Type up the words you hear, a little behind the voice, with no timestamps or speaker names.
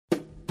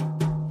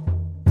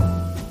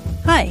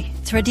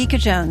It's Radhika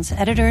Jones,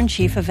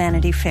 editor-in-chief of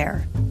Vanity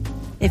Fair.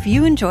 If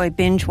you enjoy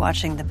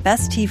binge-watching the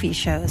best TV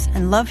shows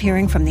and love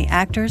hearing from the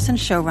actors and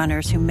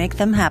showrunners who make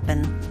them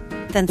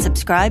happen, then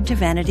subscribe to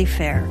Vanity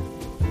Fair.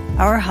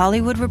 Our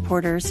Hollywood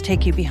reporters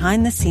take you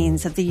behind the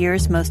scenes of the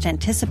year's most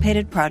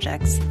anticipated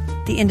projects,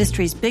 the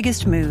industry's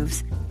biggest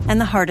moves, and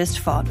the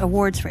hardest-fought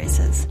awards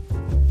races.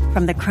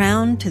 From The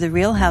Crown to The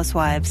Real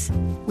Housewives,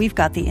 we've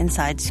got the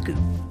inside scoop.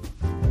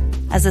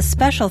 As a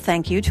special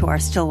thank you to our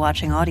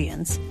still-watching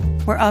audience,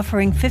 we're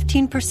offering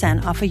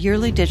 15% off a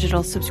yearly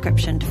digital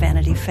subscription to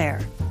Vanity Fair.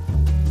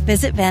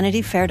 Visit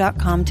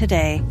vanityfair.com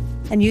today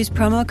and use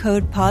promo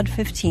code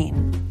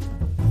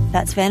POD15.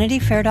 That's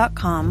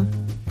vanityfair.com,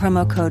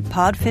 promo code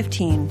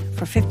POD15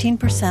 for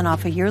 15%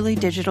 off a yearly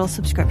digital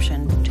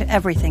subscription to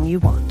everything you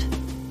want.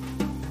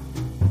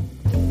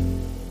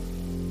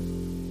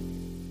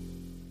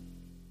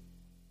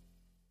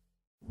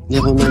 The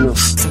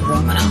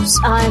Romanovs.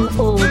 I'm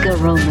Olga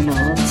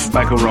Romanov.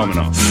 Michael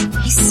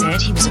Romanov. He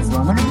said he was a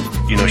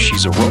Romanov? You know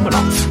she's a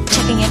Romanov.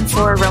 Checking in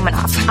for a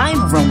Romanov.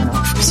 I'm a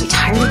Romanov. So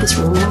tired of this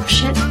Romanov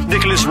shit?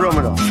 Nicholas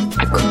Romanov.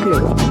 I could be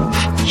a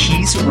Romanov.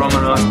 He's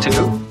Romanov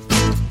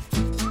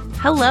too.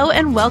 Hello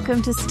and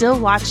welcome to Still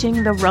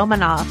Watching The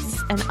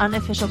Romanovs, an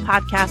unofficial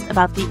podcast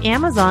about the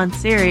Amazon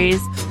series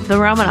The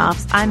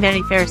Romanovs. I'm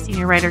Vanity Fair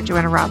senior writer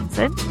Joanna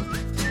Robinson.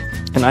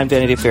 And I'm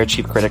Vanity Fair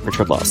chief critic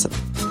Richard Lawson.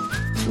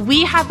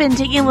 We have been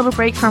taking a little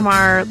break from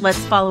our Let's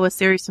Follow a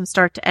Series from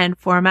Start to End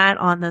format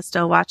on the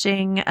Still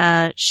Watching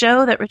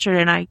show that Richard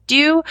and I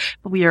do.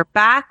 But we are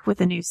back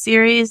with a new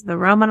series, The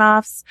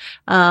Romanovs,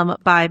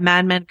 by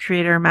Mad Men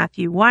creator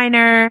Matthew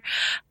Weiner.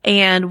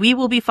 And we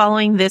will be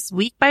following this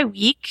week by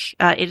week.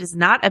 It is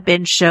not a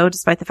binge show,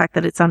 despite the fact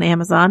that it's on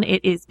Amazon.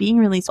 It is being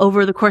released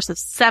over the course of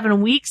 7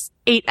 weeks,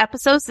 8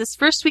 episodes. This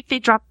first week, they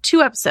dropped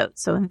 2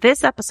 episodes. So in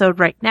this episode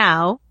right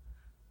now,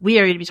 we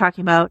are going to be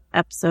talking about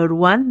episode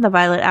 1, The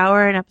Violet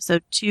Hour, and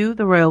episode 2,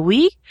 The Royal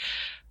We.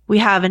 We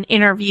have an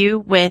interview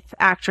with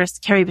actress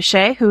Carrie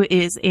Bechet, who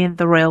is in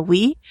The Royal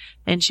We,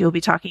 and she will be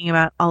talking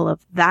about all of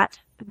that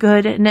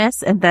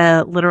goodness and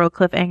the literal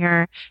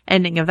cliffhanger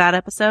ending of that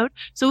episode.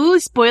 So we'll be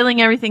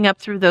spoiling everything up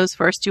through those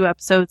first 2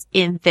 episodes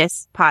in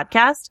this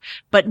podcast,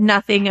 but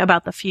nothing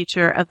about the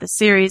future of the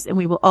series, and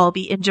we will all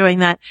be enjoying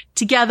that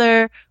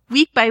together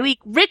week by week.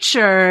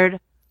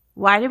 Richard,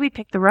 why did we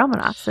pick The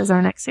Romanovs as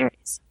our next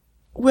series?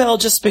 Well,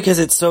 just because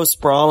it's so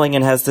sprawling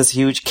and has this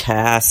huge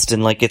cast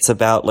and it's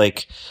about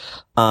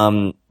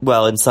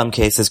well, in some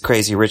cases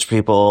crazy rich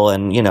people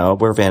and,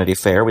 we're Vanity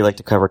Fair. We like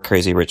to cover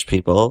crazy rich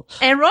people.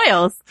 And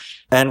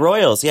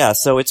royals. Yeah.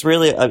 So it's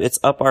really, it's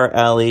up our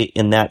alley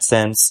in that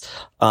sense.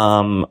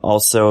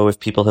 Also, if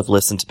people have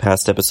listened to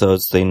past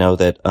episodes, they know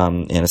that,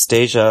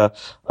 Anastasia,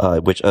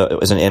 which,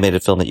 was an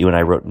animated film that you and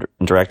I wrote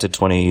and directed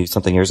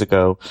 20-something years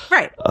ago.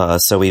 Right.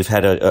 So we've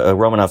had a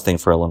Romanov thing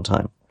for a long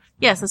time.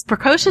 Yes, as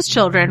Precocious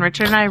Children,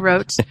 Richard and I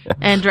wrote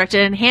and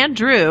directed and hand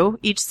drew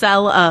each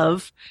cell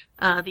of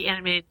the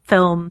animated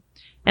film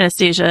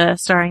Anastasia,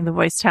 starring the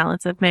voice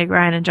talents of Meg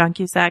Ryan and John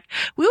Cusack.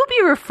 We will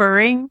be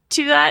referring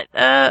to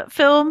that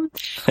film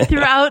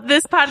throughout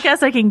this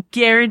podcast, I can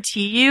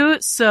guarantee you.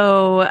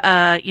 So,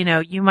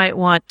 you might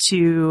want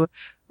to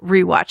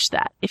rewatch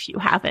that if you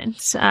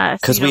haven't.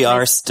 Because we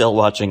are still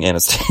watching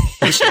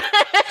Anastasia.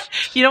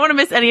 You don't want to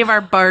miss any of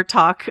our bar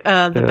talk, the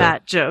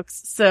bat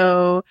jokes.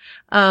 So,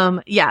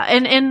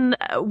 and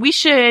we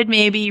should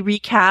maybe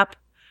recap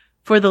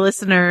for the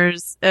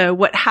listeners,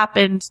 what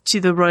happened to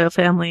the royal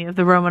family of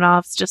the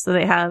Romanovs, just so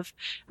they have,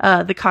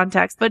 the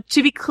context. But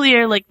to be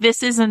clear,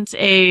 this isn't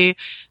a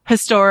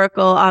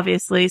historical,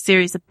 obviously,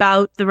 series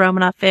about the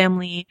Romanov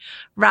family.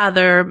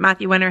 Rather,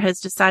 Matthew Weiner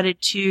has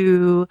decided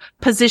to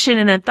position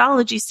an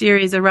anthology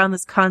series around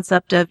this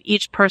concept of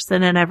each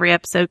person in every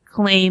episode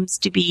claims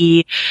to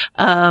be,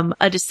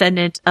 a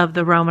descendant of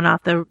the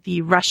Romanov,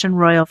 the Russian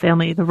royal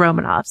family, the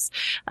Romanovs.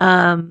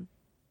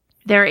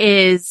 There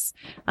is,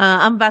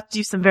 I'm about to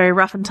do some very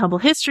rough and tumble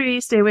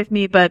history. Stay with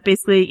me. But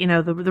basically, the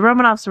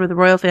Romanovs were the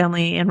royal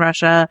family in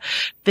Russia.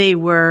 They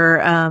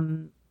were,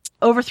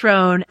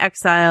 overthrown,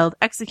 exiled,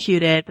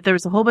 executed, but there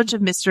was a whole bunch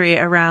of mystery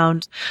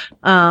around,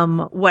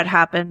 what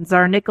happened.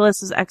 Tsar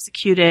Nicholas was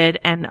executed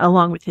and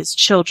along with his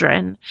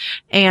children.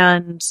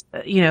 And,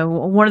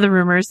 one of the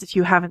rumors, if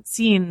you haven't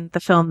seen the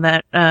film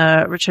that,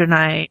 Richard and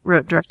I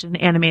wrote, directed, and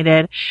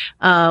animated,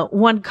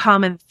 one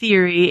common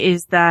theory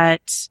is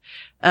that,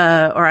 or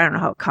I don't know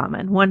how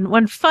common.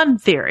 One fun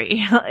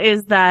theory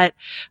is that,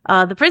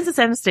 the Princess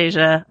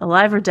Anastasia,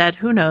 alive or dead,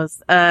 who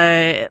knows,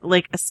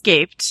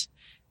 escaped,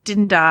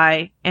 didn't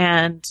die,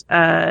 and,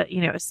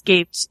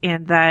 escaped,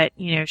 and that,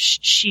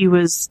 she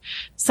was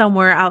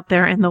somewhere out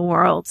there in the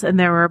world, and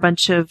there were a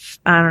bunch of,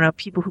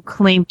 people who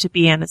claimed to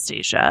be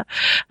Anastasia.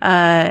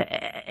 But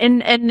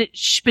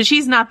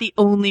she's not the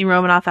only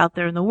Romanov out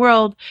there in the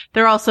world.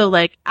 There are also,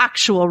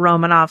 actual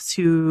Romanovs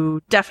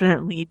who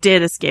definitely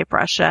did escape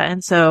Russia,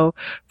 and so,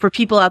 for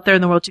people out there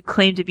in the world who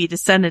claim to be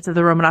descendants of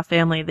the Romanov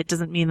family, that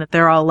doesn't mean that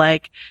they're all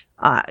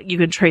you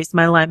can trace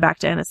my line back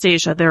to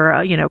Anastasia. There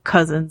are,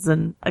 cousins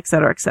and et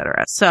cetera, et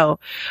cetera. So,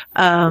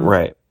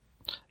 right.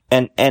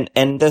 And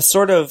the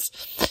sort of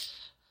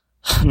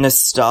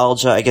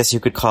nostalgia, I guess you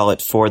could call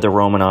it, for the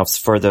Romanovs,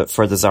 for the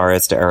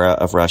Tsarist era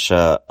of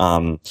Russia,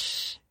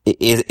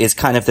 is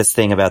kind of this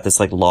thing about this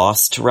like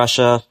lost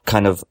Russia,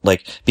 kind of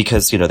like,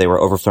 because, you know, they were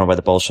overthrown by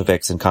the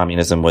Bolsheviks and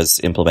communism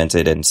was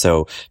implemented. And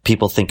so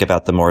people think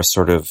about the more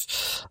sort of,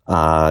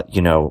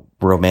 you know,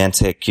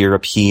 romantic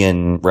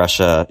European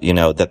Russia, you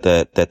know, that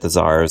the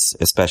Tsars,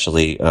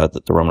 especially,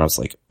 the Romanovs,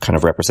 like kind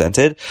of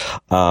represented.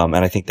 And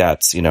I think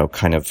that's, you know,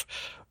 kind of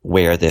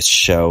where this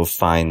show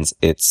finds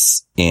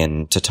its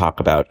in to talk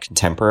about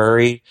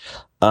contemporary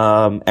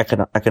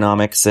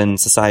economics and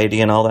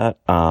society and all that.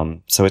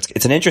 So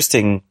it's an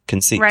interesting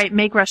conceit. Right.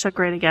 Make Russia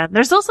great again.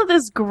 There's also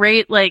this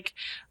great, like,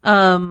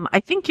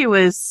 I think it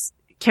was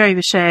Carrie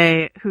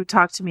Vichet who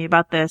talked to me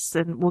about this,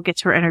 and we'll get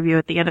to her interview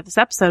at the end of this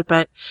episode,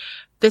 but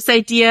this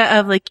idea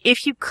of like,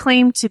 if you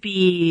claim to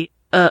be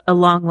a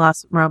long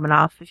lost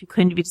Romanov, if you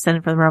claim to be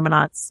descended from the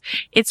Romanovs,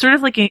 it's sort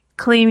of like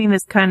claiming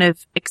this kind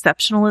of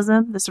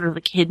exceptionalism, this sort of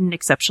like hidden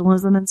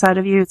exceptionalism inside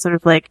of you. It's sort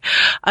of like,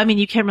 I mean,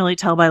 you can't really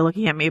tell by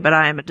looking at me, but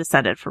I am a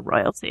descendant from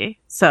royalty.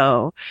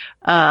 So,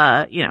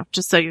 you know,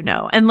 just so you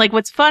know. And like,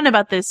 what's fun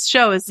about this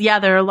show is, yeah,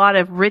 there are a lot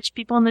of rich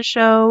people in the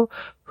show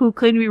who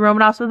claim to be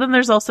Romanovs, but then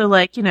there's also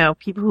like, you know,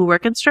 people who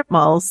work in strip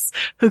malls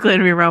who claim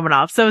to be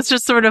Romanovs. So it's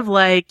just sort of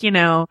like, you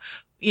know,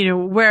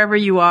 wherever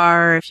you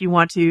are, if you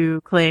want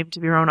to claim to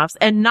be Romanovs.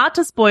 And not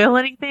to spoil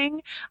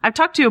anything, I've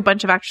talked to a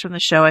bunch of actors from the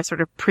show. I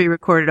sort of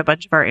pre-recorded a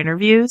bunch of our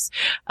interviews.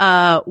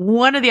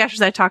 One of the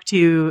actors I talked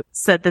to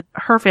said that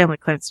her family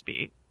claims to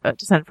be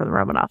descended from the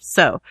Romanovs.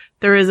 So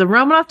there is a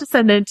Romanov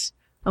descendant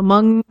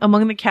among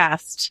the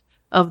cast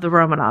of the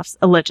Romanovs,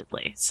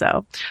 allegedly.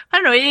 So I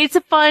don't know. I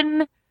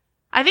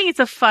think it's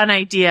a fun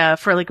idea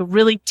for like a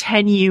really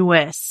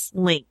tenuous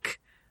link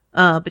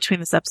between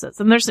these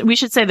episodes. And we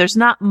should say there's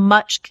not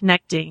much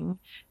connecting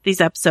these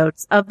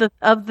episodes. Of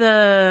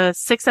the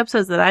 6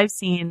 episodes that I've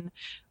seen,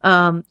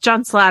 John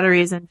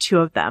Slattery is in 2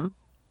 of them.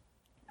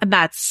 And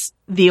that's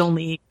the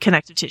only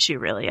connective tissue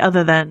really,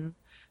 other than,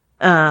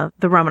 the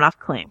Romanov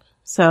claim.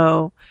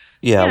 So.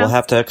 Yeah, we'll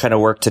have to kind of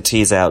work to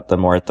tease out the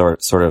more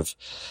sort of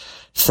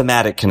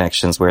thematic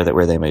connections where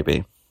they may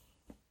be.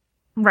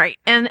 Right.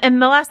 And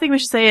the last thing we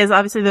should say is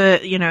obviously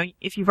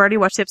if you've already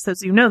watched the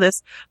episodes, you know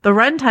this, the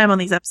runtime on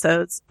these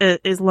episodes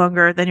is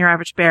longer than your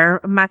average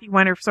bear. Matthew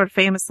Weiner sort of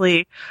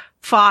famously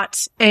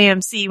fought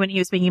AMC when he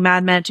was making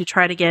Mad Men to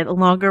try to get a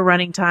longer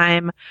running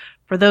time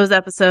for those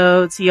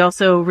episodes. He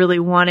also really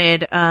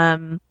wanted,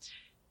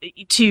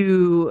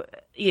 to,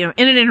 in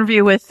an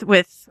interview with,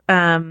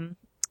 our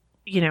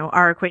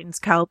acquaintance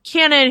Kyle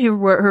Cannon, who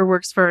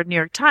works for New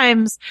York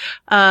Times,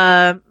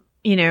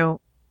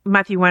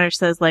 Matthew Weiner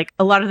says, like,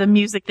 a lot of the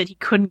music that he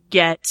couldn't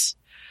get,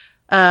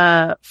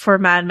 for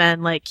Mad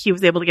Men, like, he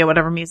was able to get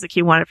whatever music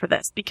he wanted for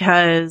this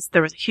because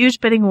there was a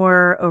huge bidding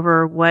war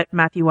over what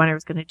Matthew Weiner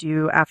was going to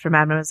do after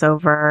Mad Men was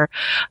over.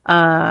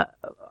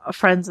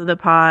 Friends of the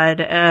pod,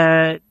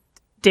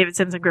 David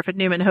Sims and Griffin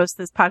Newman host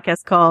this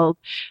podcast called,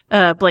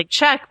 Blank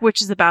Check,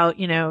 which is about,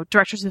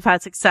 directors who've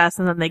had success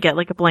and then they get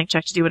like a blank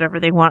check to do whatever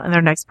they want in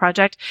their next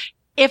project.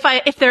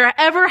 If there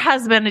ever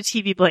has been a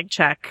TV blank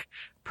check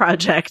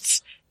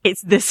project,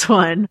 it's this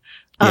one,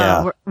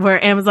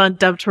 where Amazon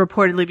dumped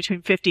reportedly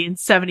between 50 and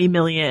 70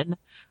 million,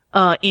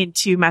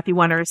 into Matthew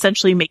Weiner,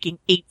 essentially making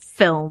 8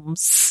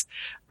 films,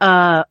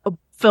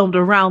 filmed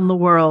around the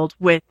world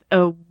with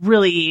a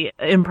really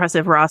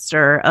impressive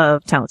roster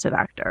of talented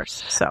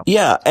actors. So.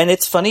 Yeah. And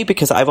it's funny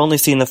because I've only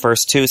seen the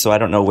first 2, so I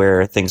don't know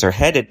where things are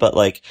headed, but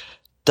like,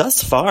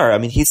 thus far, I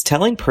mean, he's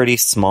telling pretty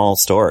small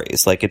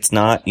stories. Like, it's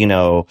not,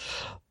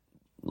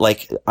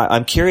 like,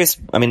 I'm curious.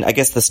 I mean, I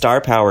guess the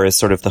star power is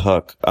sort of the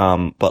hook.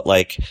 But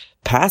like,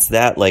 past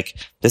that, like,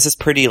 this is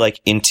pretty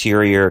like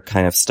interior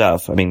kind of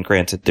stuff. I mean,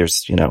 granted,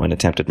 there's, an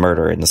attempted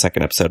murder in the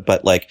second episode,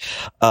 but like,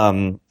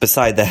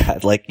 beside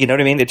that, like, you know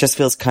what I mean? It just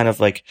feels kind of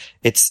like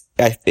its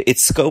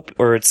scope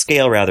or its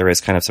scale rather is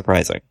kind of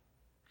surprising.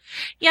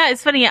 Yeah,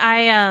 it's funny.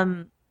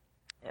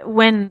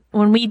 When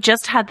we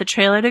just had the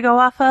trailer to go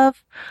off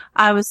of,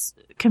 I was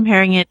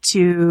comparing it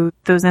to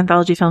those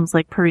anthology films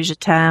like Paris Je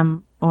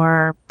T'aime,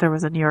 or there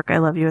was a New York I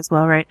Love You as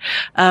well, right?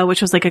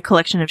 Which was like a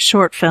collection of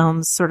short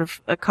films sort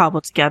of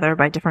cobbled together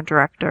by different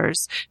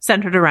directors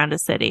centered around a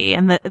city.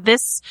 And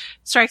this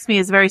strikes me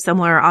as very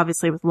similar,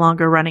 obviously with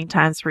longer running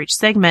times for each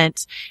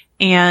segment.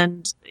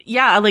 And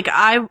yeah, like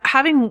I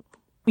don't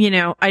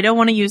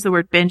want to use the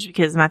word binge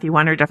because Matthew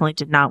Weiner definitely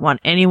did not want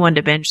anyone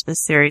to binge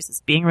this series.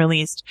 It's being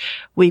released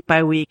week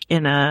by week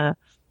in a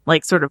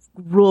like sort of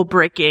rule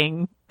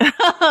breaking,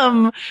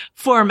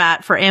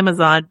 format for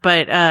Amazon.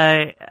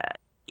 But,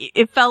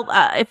 it felt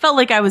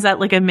like I was at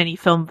like a mini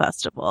film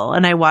festival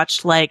and I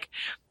watched like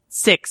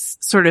 6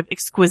 sort of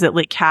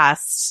exquisitely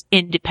cast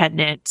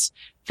independent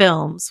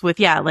films with,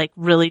 like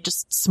really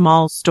just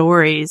small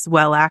stories,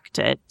 well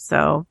acted.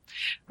 So,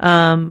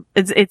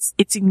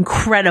 it's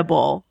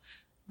incredible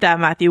that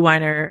Matthew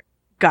Weiner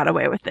got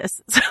away with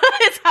this.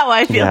 It's how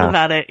I feel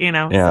about it,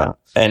 Yeah.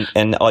 So.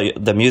 And all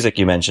the music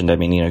you mentioned, I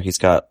mean, he's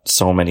got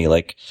so many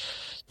like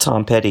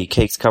Tom Petty,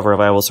 Cake's cover of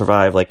I Will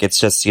Survive. Like, it's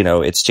just,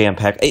 it's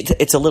jam-packed.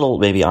 It's a little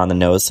maybe on the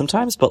nose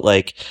sometimes, but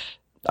like,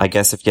 I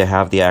guess if you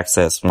have the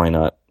access, why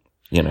not,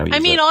 use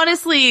it?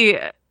 Honestly,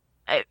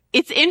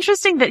 it's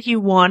interesting that he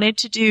wanted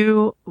to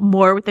do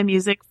more with the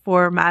music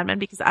for Mad Men,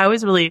 because I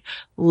always really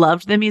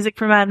loved the music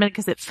for Mad Men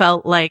because it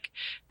felt like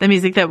the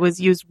music that was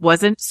used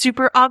wasn't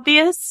super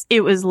obvious.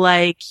 It was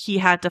like he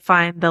had to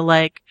find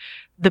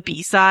the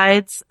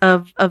B-sides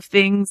of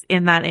things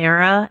in that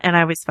era. And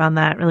I always found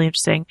that really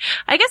interesting.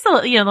 I guess,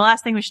 the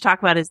last thing we should talk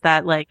about is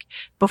that, like,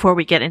 before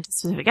we get into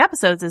specific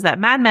episodes, is that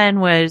Mad Men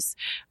was,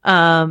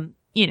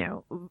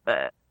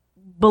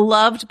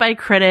 beloved by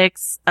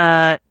critics,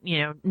 not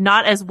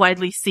as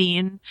widely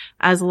seen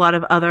as a lot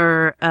of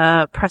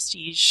other,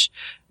 prestige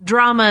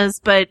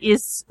dramas, but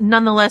is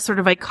nonetheless sort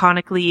of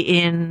iconically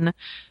in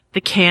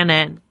the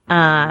canon.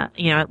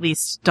 At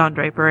least Don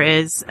Draper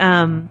is.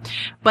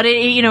 But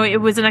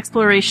it was an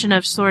exploration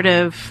of sort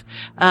of,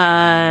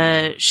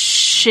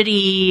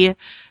 shitty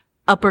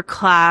upper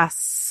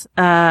class,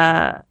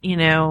 white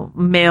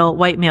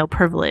male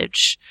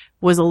privilege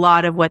was a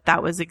lot of what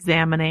that was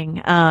examining,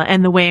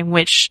 and the way in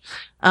which,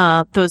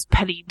 those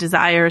petty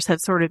desires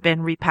have sort of been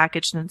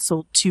repackaged and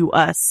sold to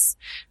us,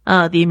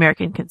 the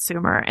American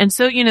consumer. And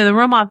so, the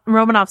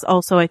Romanovs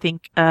also, I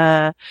think,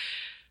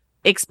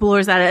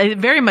 explores that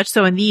very much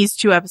so in these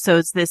two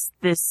episodes.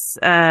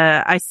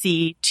 I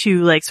see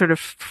two like sort of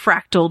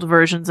fractaled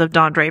versions of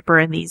Don Draper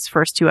in these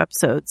first two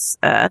episodes,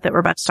 that we're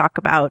about to talk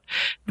about.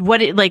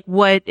 What,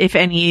 if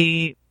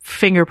any,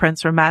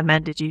 fingerprints from Mad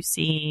Men did you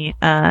see,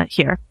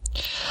 here?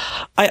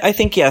 I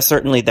think, yeah,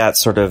 certainly that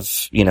sort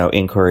of,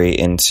 inquiry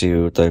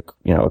into the,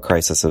 a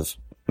crisis of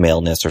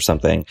maleness or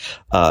something,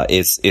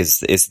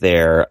 is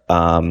there.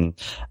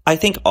 I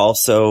think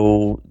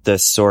also the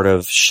sort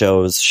of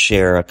shows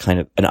share a kind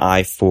of an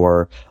eye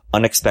for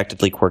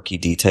unexpectedly quirky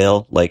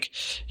detail. Like,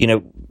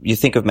 you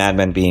think of Mad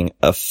Men being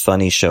a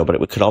funny show, but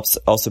it could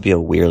also be a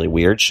weirdly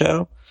weird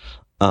show.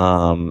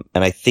 And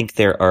I think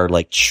there are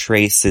like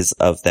traces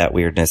of that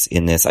weirdness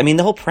in this. I mean,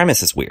 the whole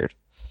premise is weird.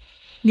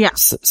 Yeah.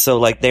 So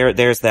like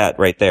there's that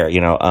right there,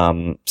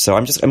 so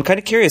I'm kind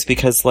of curious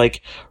because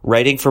like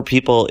writing for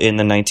people in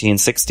the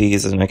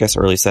 1960s and I guess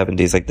early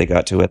 70s, like they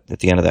got to it at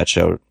the end of that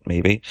show,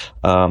 maybe,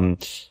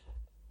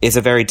 is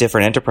a very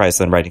different enterprise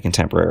than writing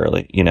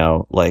contemporarily,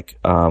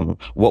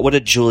 what would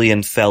a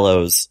Julian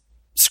Fellows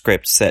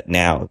script set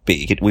now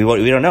be? We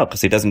don't know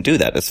because he doesn't do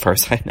that as far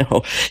as I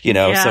know,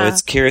 Yeah. So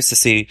it's curious to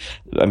see.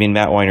 I mean,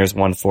 Matt Weiner's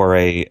one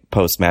foray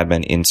post Mad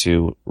Men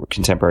into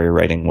contemporary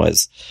writing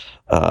was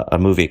a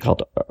movie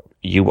called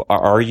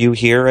Are You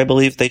Here? I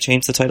believe they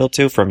changed the title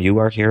to, from You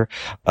Are Here,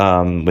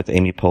 with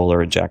Amy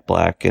Poehler and Jack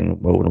Black and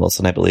Owen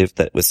Wilson, I believe.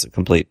 That was a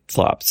complete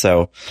flop.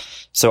 So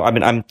I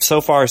mean, I'm so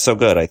far so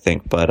good, I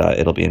think, but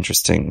it'll be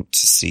interesting to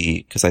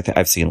see because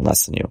I've seen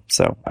less than you,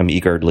 so I'm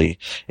eagerly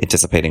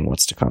anticipating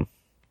what's to come.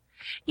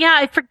 Yeah,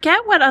 I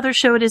forget what other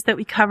show it is that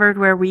we covered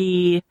where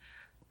we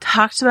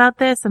talked about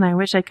this, and I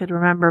wish I could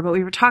remember, but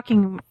we were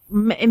talking,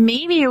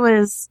 maybe it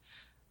was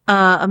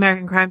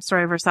American Crime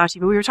Story Versace,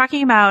 but we were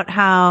talking about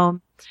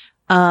how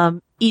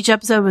each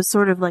episode was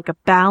sort of like a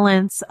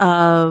balance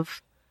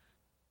of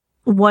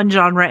one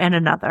genre and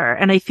another.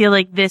 And I feel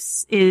like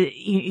this is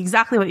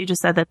exactly what you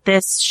just said, that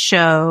this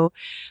show,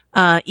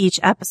 each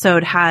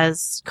episode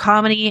has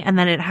comedy and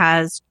then it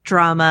has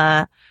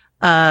drama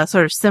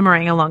sort of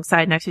simmering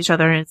alongside next to each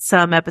other. And in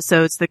some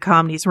episodes, the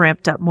comedy's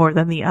ramped up more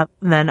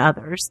than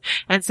others.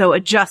 And so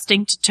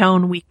adjusting to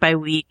tone week by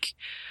week.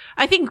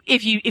 I think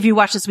if you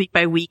watch this week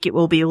by week, it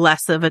will be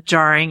less of a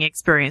jarring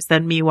experience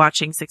than me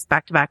watching 6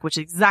 back to back, which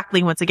is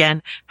exactly, once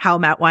again, how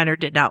Matt Weiner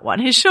did not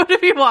want his show to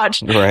be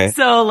watched. Right.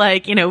 So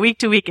week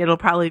to week, it'll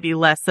probably be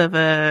less of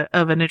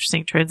an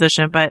interesting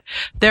transition, but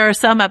there are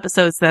some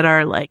episodes that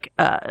are like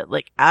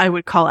I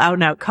would call out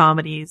and out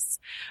comedies.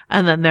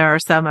 And then there are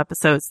some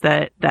episodes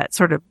that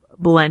sort of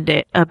blend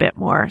it a bit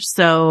more.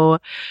 So,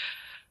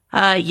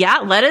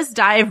 let us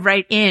dive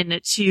right in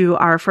to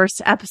our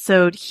first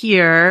episode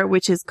here,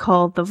 which is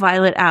called The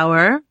Violet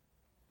Hour.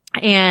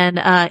 And,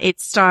 it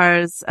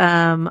stars,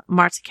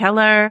 Marta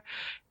Keller,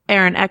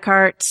 Aaron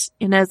Eckhart,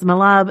 Inez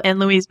Malab, and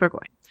Louise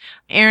Burgoyne.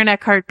 Aaron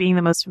Eckhart being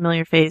the most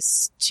familiar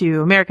face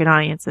to American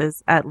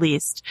audiences, at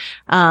least.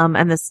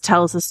 And this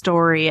tells a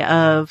story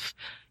of,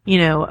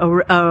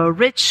 a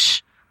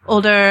rich,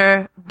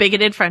 older,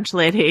 bigoted French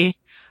lady,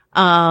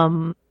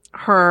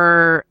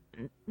 her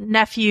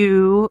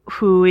nephew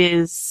who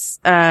is,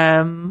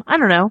 I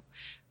don't know.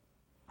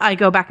 I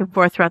go back and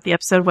forth throughout the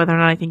episode whether or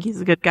not I think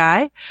he's a good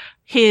guy.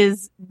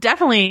 His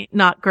definitely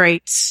not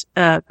great,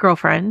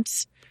 girlfriend.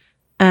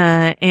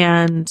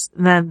 And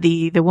then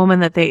the young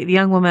woman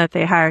that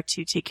they hire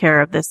to take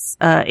care of this,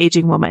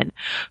 aging woman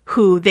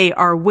who they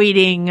are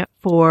waiting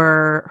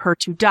for her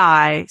to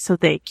die so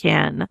they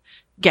can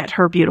get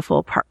her beautiful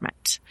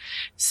apartment.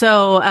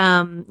 So,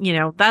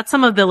 that's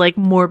some of the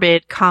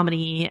morbid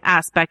comedy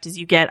aspect as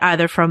you get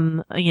either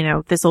from,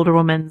 this older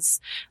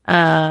woman's,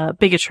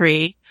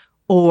 bigotry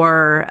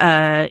or,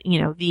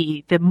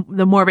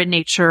 the morbid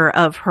nature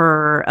of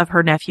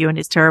her nephew and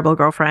his terrible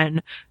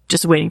girlfriend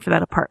just waiting for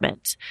that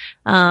apartment.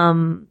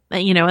 And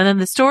then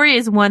the story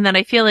is one that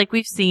I feel like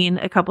we've seen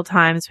a couple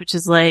times, which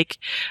is like,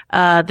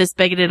 this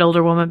bigoted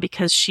older woman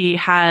because she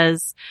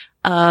has,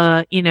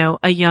 a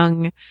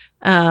young,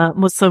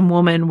 Muslim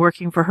woman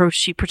working for her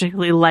she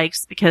particularly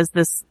likes because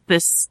this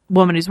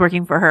woman who's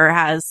working for her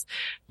has,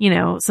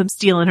 some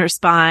steel in her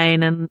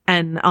spine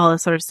and all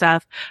this sort of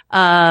stuff,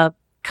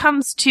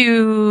 comes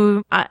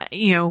to,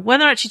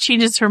 whether or not she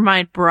changes her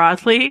mind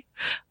broadly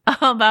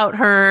about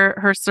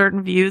her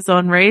certain views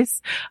on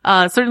race,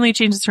 certainly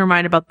changes her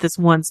mind about this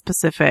one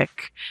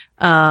specific,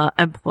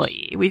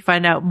 employee. We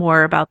find out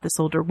more about this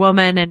older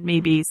woman and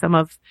maybe some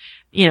of,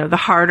 the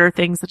harder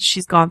things that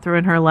she's gone through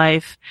in her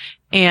life.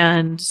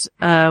 And,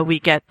 we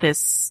get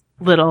this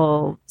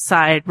little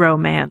side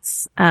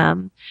romance,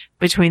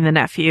 between the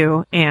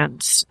nephew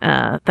and,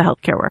 the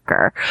healthcare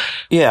worker.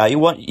 Yeah,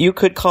 you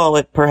could call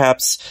it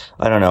perhaps,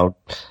 I don't know,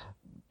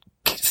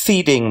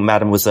 feeding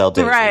Mademoiselle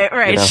Daisy.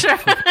 Right, sure.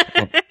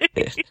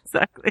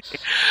 Exactly.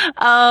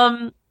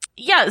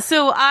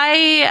 So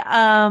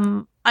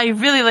I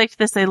really liked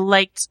this. I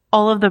liked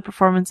all of the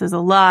performances a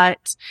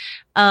lot.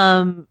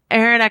 Aaron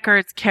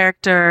Eckhart's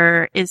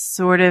character is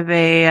sort of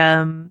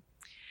a,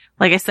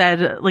 like I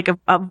said, like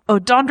a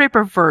Don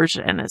Draper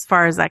version, as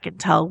far as I can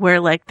tell, where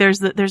like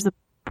there's a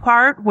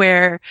part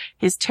where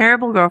his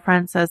terrible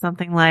girlfriend says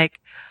something like,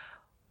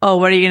 "Oh,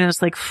 what are you gonna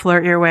just like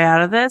flirt your way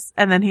out of this?"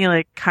 And then he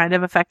like kind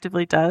of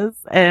effectively does.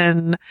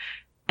 And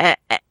I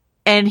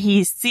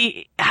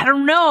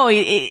don't know,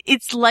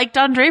 it's like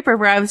Don Draper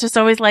where I was just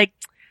always like,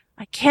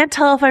 I can't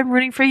tell if I'm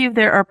rooting for you.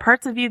 There are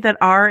parts of you that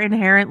are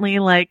inherently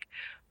like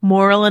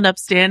moral and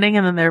upstanding,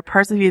 and then there are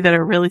parts of you that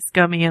are really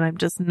scummy, and I'm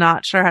just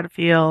not sure how to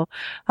feel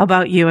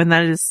about you. And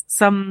that is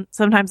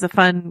sometimes a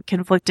fun,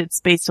 conflicted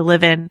space to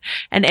live in.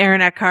 And Aaron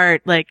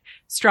Eckhart, like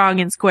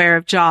strong and square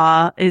of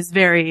jaw, is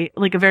very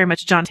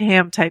much John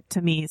Hamm type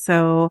to me.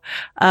 So,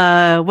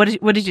 what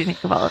did you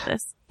think of all of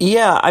this?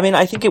 Yeah, I mean,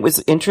 I think it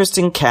was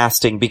interesting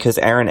casting because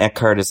Aaron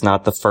Eckhart is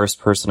not the first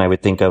person I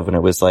would think of when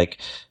it was like,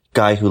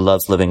 guy who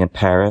loves living in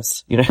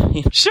Paris, you know?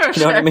 Sure.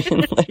 You know what I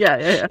mean? Like,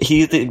 yeah.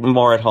 He's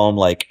more at home,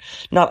 like,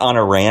 not on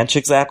a ranch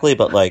exactly,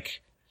 but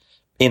like,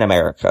 in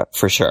America,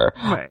 for sure.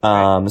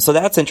 Right. So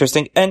that's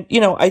interesting. And,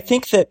 I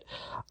think that,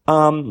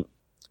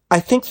 I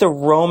think the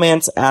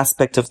romance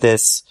aspect of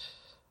this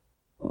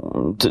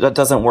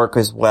doesn't work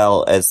as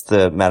well as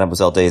the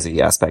Mademoiselle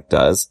Daisy aspect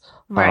does.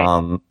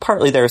 Right.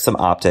 Partly there are some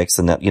optics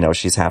in that,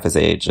 she's half his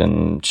age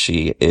and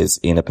he's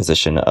in a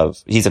position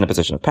of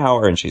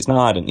power and she's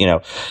not. And,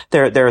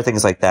 there are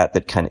things like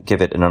that kind of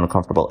give it an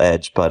uncomfortable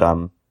edge. But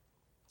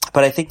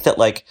I think that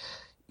like,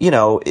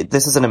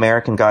 this is an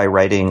American guy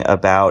writing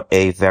about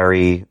a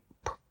very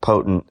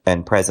potent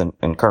and present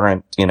and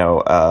current,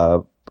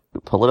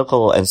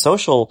 political and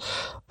social,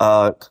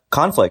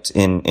 conflict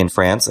in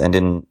France and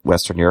in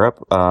Western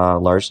Europe,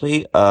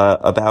 largely,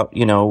 about,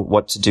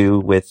 what to do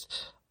with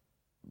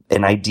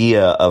an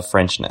idea of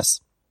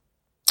Frenchness,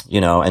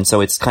 and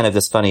so it's kind of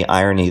this funny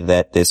irony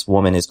that this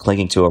woman is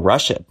clinging to a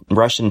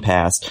Russian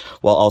past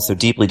while also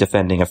deeply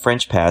defending a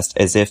French past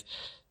as if,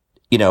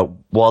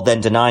 while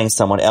then denying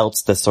someone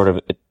else the sort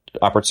of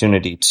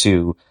opportunity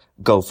to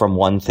go from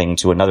one thing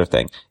to another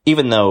thing,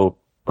 even though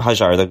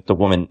Hajar,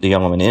 the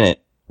young woman in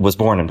it, was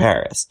born in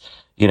Paris,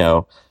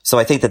 So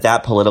I think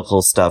that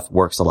political stuff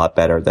works a lot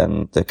better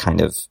than the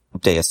kind of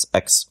Deus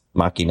Ex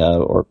Machina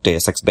or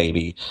Deus Ex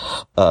Baby,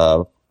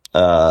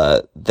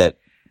 that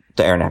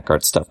the Aaron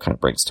Eckhart stuff kind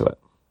of brings to it.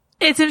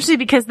 It's interesting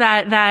because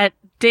that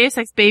Deus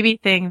Ex Baby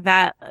thing,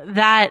 that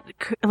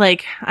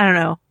like, I don't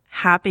know,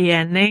 happy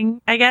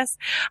ending, I guess.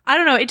 I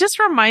don't know. It just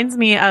reminds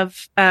me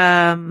of,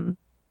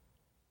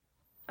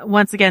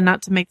 once again,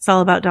 not to make this all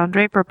about Don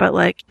Draper, but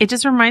like, it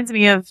just reminds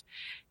me of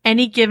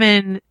any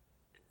given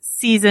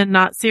season,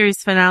 not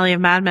series finale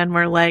of Mad Men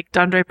where like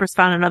Don Draper's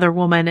found another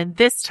woman and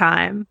this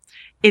time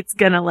it's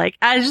gonna like,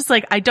 I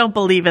don't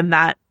believe in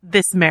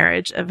this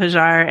marriage of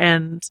Hajar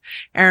and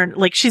Aaron.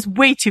 Like, she's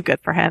way too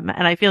good for him.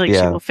 And I feel like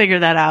she will figure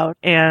that out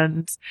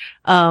and,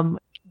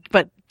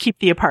 but keep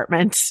the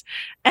apartment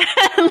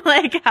and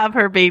like have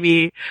her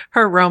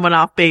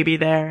Romanoff baby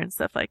there and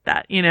stuff like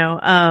that,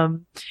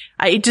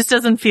 it just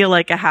doesn't feel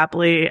like a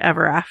happily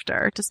ever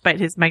after, despite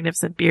his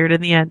magnificent beard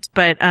in the end.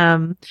 But,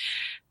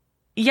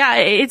 yeah,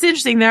 it's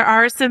interesting. There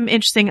are some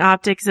interesting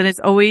optics and it's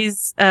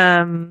always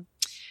a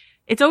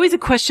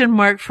question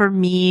mark for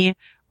me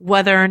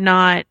whether or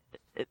not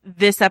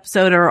this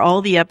episode or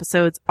all the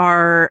episodes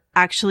are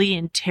actually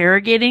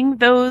interrogating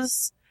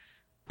those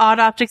odd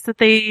optics that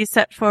they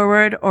set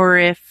forward, or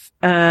if,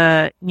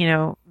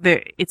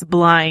 it's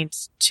blind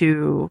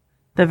to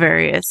the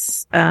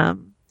various,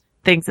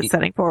 things it's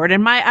setting forward.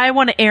 And I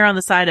want to err on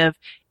the side of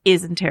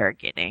is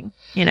interrogating,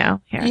 here.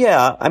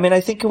 Yeah. I mean,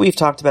 I think we've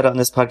talked about it on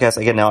this podcast.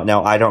 Again,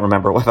 now I don't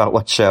remember about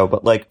what show,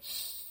 but like,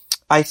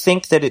 I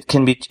think that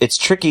it's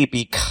tricky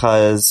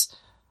because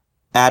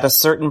at a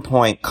certain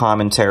point,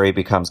 commentary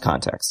becomes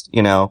context,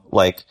 or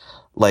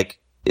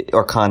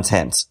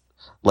content.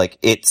 Like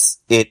you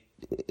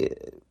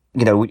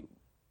know,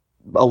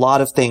 a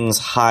lot of things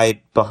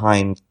hide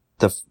behind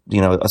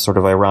a sort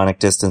of ironic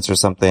distance or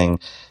something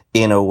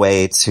in a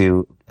way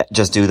to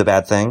just do the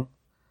bad thing.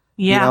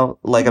 Yeah. You know,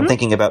 like I'm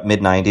thinking about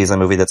Mid-90s, a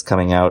movie that's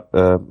coming out,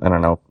 I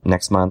don't know,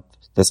 this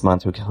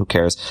month, who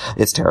cares?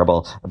 It's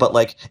terrible. But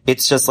like,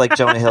 it's just like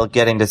Jonah Hill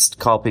getting to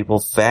call people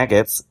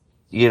faggots,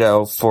 you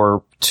know,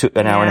 for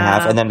an hour and a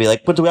half and then be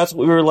like, but that's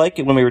what we were like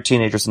when we were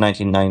teenagers in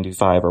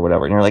 1995 or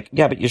whatever. And you're like,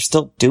 yeah, but you're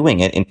still doing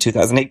it in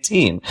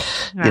 2018,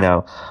 you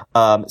know?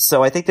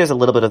 So I think there's a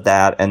little bit of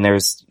that,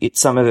 and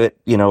some of it,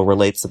 you know,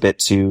 relates a bit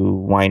to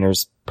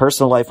Weiner's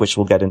personal life, which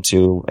we'll get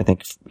into, I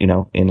think, you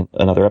know, in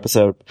another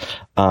episode,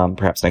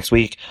 perhaps next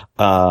week.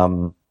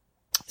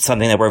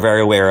 Something that we're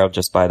very aware of,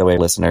 just by the way,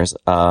 listeners.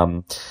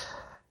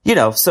 You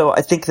know, so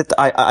I think that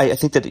I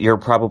think that you're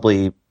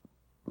probably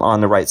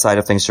on the right side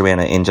of things,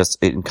 Joanna,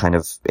 in kind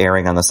of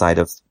erring on the side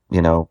of,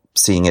 you know,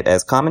 seeing it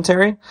as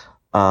commentary.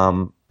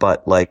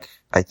 But like,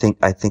 I think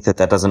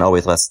that doesn't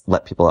always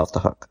let people off the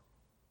hook.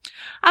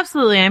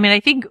 Absolutely. I mean, I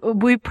think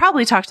we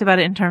probably talked about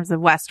it in terms of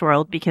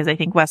Westworld, because I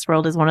think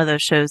Westworld is one of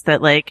those shows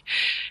that like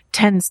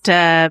tends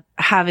to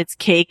have its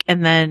cake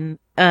and then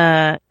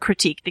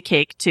critique the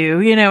cake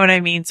too, you know what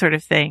I mean, sort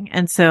of thing.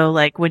 And so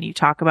like when you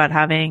talk about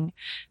having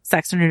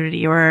sex or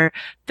nudity, or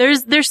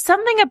there's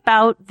something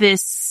about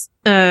this,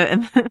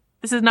 and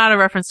this is not a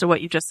reference to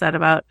what you just said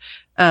about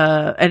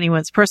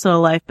anyone's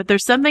personal life, but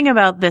there's something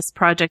about this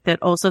project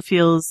that also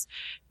feels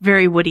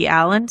very Woody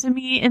Allen to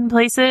me in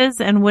places.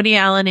 And Woody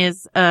Allen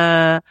is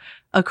a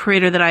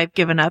creator that I've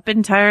given up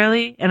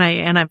entirely, and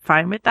I'm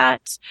fine with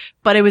that.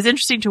 But it was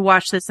interesting to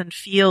watch this and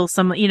feel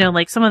some, you know,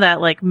 like some of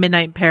that like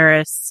Midnight in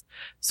Paris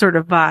sort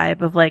of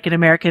vibe of like an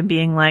American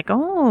being like,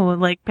 oh,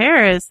 like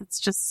Paris, it's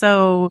just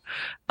so,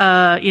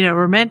 you know,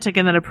 romantic.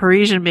 And then a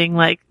Parisian being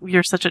like,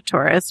 you're such a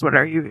tourist. What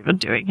are you even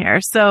doing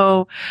here?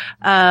 So,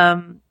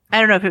 I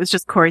don't know if it was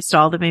just Corey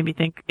Stahl that made me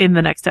think in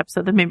the next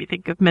episode that made me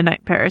think of Midnight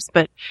in Paris,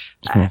 but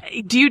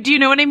do you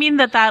know what I mean?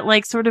 That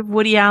like sort of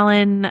Woody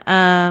Allen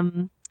at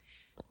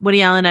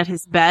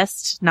his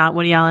best, not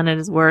Woody Allen at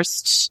his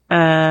worst,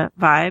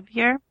 vibe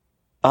here.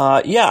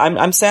 Yeah,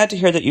 I'm sad to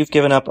hear that you've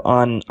given up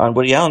on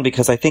Woody Allen,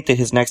 because I think that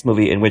his next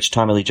movie, in which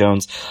Tommy Lee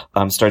Jones,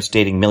 starts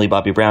dating Millie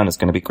Bobby Brown, is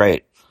going to be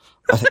great.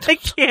 I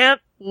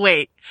can't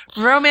wait.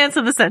 Romance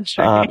of the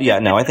century. Yeah,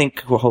 no, I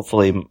think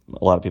hopefully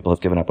a lot of people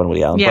have given up on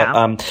Woody Allen. Yeah.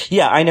 But,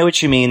 yeah, I know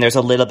what you mean. There's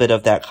a little bit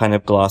of that kind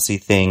of glossy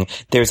thing.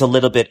 There's a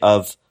little bit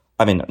of,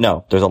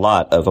 there's a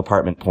lot of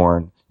apartment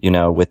porn, you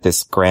know, with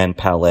this grand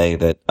palais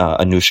that,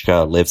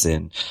 Anushka lives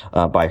in,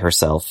 by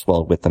herself,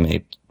 well, with the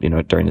maid, you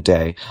know, during the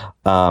day,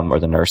 or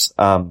the nurse.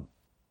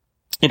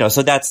 You know,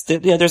 so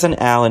there's an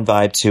Allen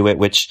vibe to it,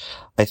 which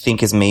I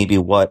think is maybe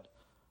what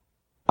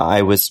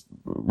I was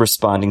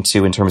responding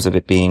to in terms of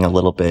it being a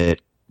little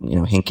bit, you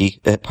know,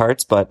 hinky at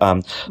parts. But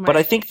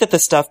I think that the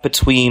stuff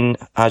between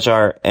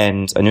Hajar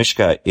and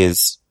Anushka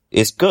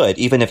is good,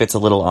 even if it's a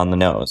little on the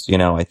nose. You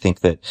know, I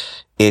think that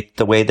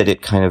the way that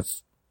it kind of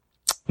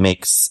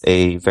makes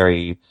a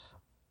very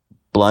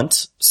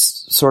blunt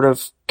sort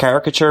of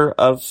caricature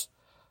of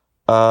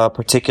a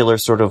particular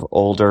sort of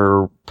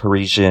older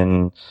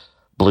Parisian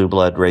blue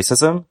blood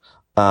racism,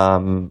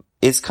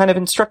 is kind of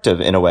instructive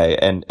in a way,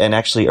 and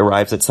actually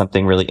arrives at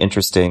something really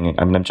interesting.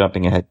 I mean, I'm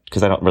jumping ahead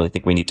because I don't really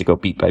think we need to go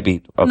beat by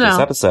beat of this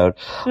episode.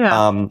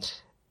 Yeah.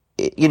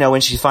 You know,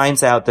 when she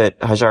finds out that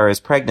Hajar is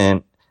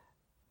pregnant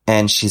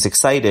and she's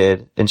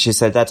excited, and she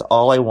said, that's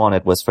all I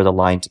wanted was for the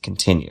line to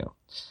continue.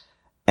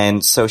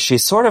 And so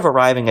she's sort of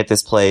arriving at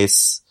this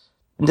place,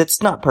 and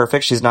it's not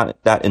perfect. She's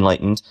not that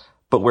enlightened,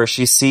 but where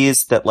she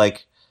sees that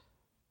like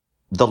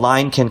the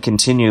line can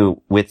continue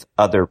with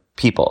other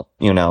people,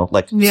 you know,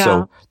 like,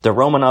 so the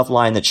Romanov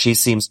line that she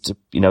seems to,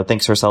 you know,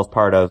 thinks herself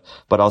part of,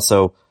 but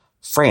also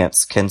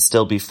France can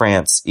still be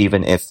France,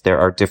 even if there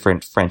are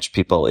different French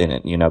people in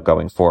it, you know,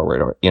 going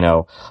forward, or, you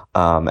know,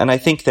 and I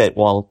think that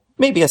while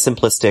maybe a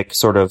simplistic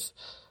sort of,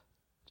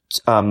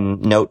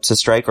 note to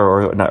strike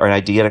or an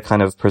idea to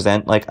kind of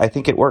present, like, I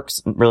think it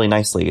works really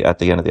nicely at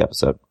the end of the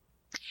episode.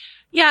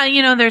 Yeah,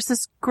 you know, there's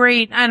this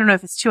great, I don't know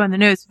if it's too on the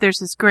nose, but there's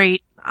this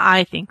great,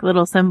 I think,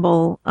 little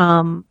symbol,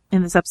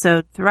 in this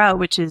episode throughout,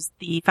 which is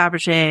the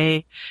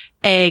Fabergé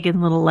egg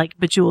and little like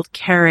bejeweled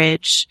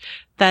carriage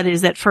that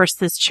is at first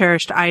this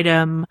cherished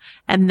item.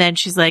 And then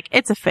she's like,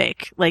 it's a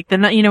fake. Like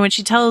you know, when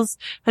she tells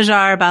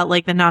Hajar about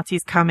like the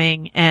Nazis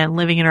coming and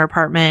living in her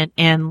apartment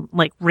and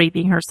like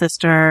raping her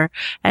sister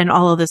and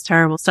all of this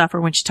terrible stuff,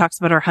 or when she talks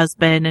about her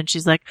husband and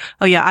she's like,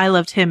 oh yeah, I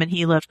loved him and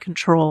he loved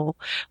control.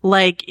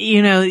 Like,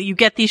 you know, you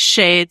get these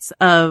shades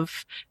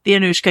of the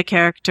Anushka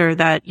character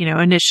that, you know,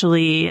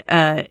 initially,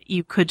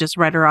 you could just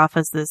write her off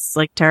as this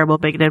like terrible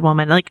bigoted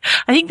woman. Like,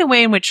 I think the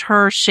way in which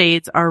her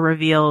shades are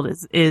revealed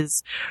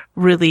is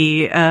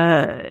really, you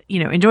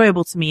know,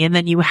 enjoyable to me. And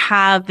then you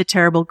have the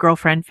terrible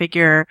girlfriend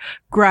figure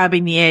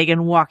grabbing the egg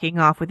and walking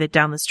off with it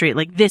down the street.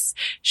 Like this,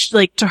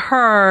 like to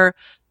her,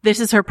 this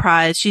is her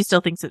prize. She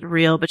still thinks it's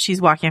real, but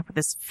she's walking off with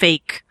this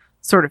fake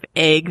sort of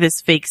egg, this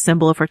fake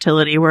symbol of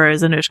fertility,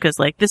 whereas Anushka's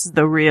like, this is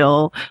the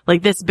real,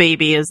 like, this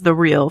baby is the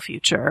real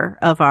future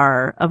of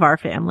our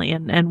family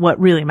and what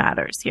really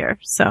matters here.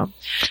 So.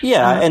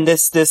 Yeah. And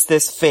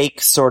this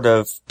fake sort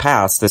of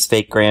past, this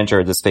fake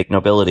grandeur, this fake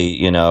nobility,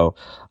 you know,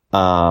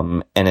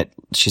 and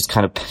she's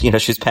kind of, you know,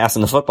 she's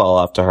passing the football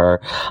off to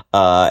her,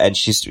 and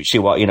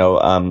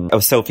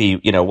Sophie,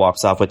 you know,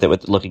 walks off with it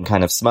with looking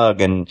kind of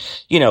smug, and,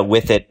 you know,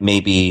 with it,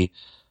 maybe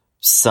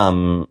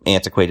some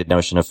antiquated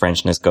notion of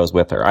Frenchness goes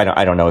with her.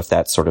 I don't know if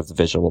that's sort of the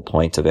visual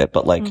point of it,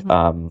 but like,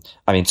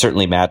 I mean,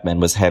 certainly Mad Men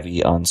was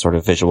heavy on sort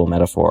of visual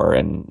metaphor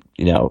and,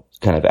 you know,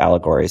 kind of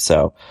allegory.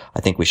 So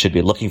I think we should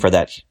be looking for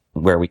that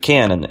where we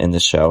can in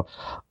this show.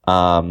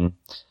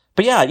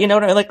 But yeah, you know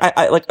what I mean? Like,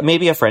 I like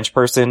maybe a French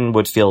person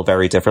would feel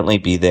very differently,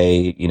 be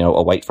they, you know,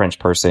 a white French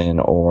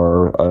person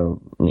or,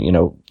 you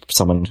know,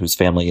 someone whose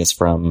family is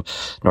from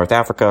North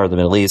Africa or the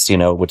Middle East, you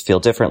know, would feel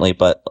differently,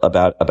 but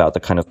about the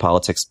kind of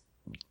politics,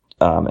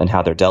 and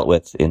how they're dealt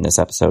with in this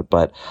episode.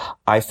 But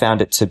I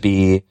found it to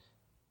be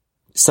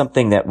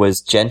something that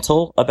was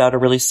gentle about a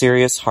really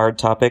serious, hard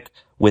topic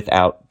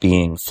without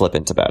being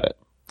flippant about it.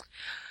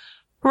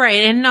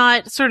 Right. And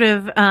not sort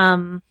of,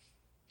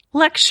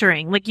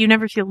 lecturing. Like, you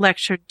never feel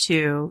lectured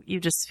to. You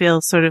just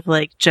feel sort of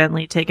like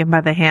gently taken by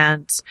the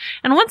hand.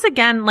 And once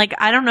again, like,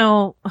 I don't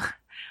know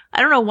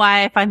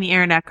why I find the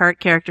Aaron Eckhart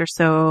character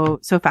so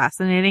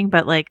fascinating,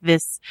 but like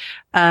this,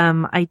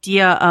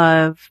 idea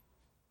of,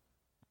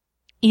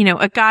 you know,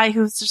 a guy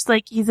who's just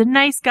like, he's a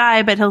nice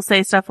guy, but he'll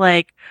say stuff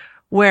like,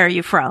 where are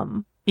you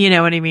from? You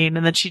know what I mean?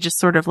 And then she just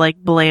sort of like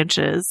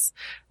blanches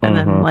and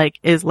then like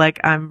is like,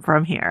 I'm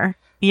from here.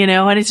 You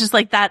know, and it's just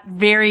like that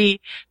very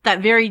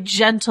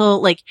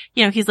gentle, like,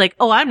 you know, he's like,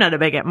 oh, I'm not a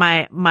bigot.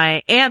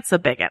 My aunt's a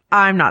bigot.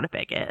 I'm not a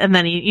bigot. And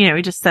then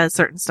he just says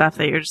certain stuff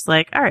that you're just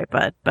like, all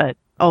right, but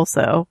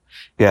also.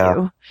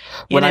 Yeah.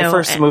 When I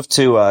first moved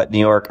to, New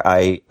York,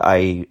 I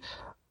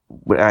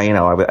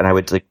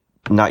would like,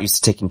 not used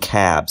to taking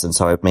cabs, and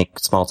so I would make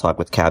small talk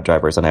with cab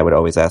drivers, and I would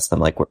always ask them,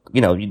 like, you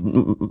know,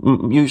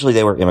 usually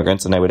they were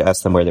immigrants, and I would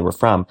ask them where they were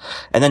from.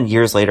 And then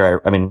years later,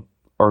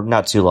 or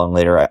not too long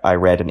later, I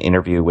read an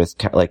interview with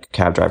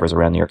cab drivers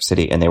around New York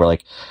City, and they were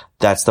like,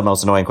 that's the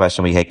most annoying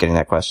question. We hate getting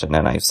that question.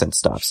 And I've since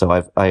stopped. So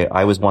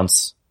I was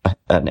once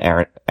an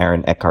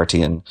Aaron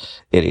Eckhartian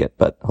idiot,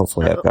 but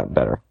hopefully I've gotten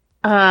better.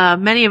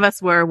 Many of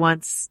us were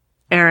once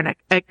Aaron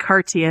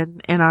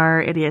Eckhartian in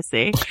our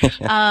idiocy.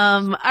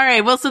 All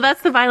right. Well, so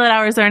that's the Violet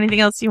Hour. Is there anything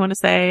else you want to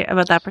say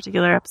about that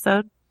particular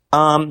episode?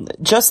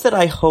 Just that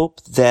I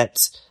hope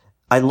that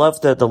I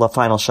love the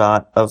final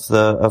shot of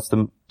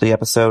the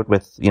episode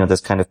with, you know,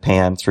 this kind of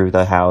pan through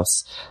the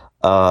house.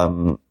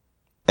 And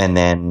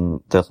then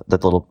the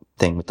little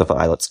thing with the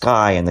violet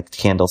sky and the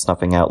candle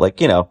snuffing out.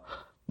 Like, you know,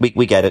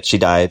 we get it. She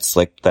died. It's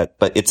like that,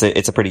 but it's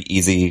a pretty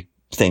easy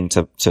thing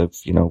to,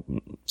 you know,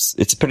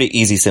 it's a pretty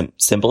easy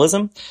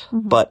symbolism.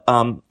 But,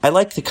 I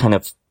like the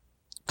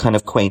kind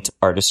of quaint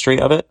artistry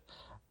of it.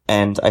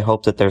 And I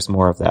hope that there's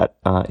more of that,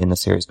 in the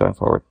series going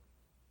forward.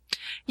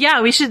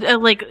 Yeah, we should,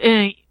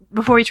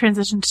 before we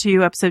transition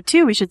to episode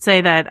 2, we should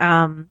say that,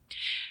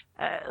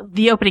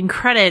 the opening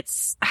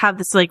credits have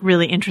this like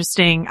really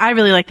interesting, I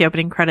really like the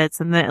opening credits,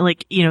 and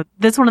like, you know,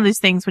 that's one of those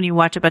things when you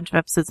watch a bunch of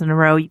episodes in a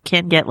row, you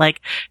can get like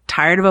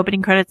tired of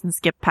opening credits and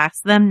skip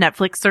past them.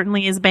 Netflix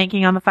certainly is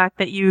banking on the fact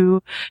that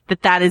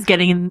that is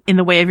getting in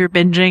the way of your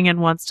binging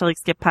and wants to like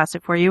skip past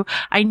it for you.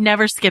 I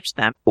never skipped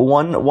them.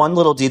 One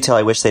little detail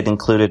I wish they'd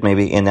included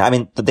maybe in that, I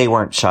mean, they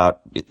weren't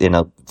shot in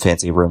a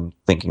fancy room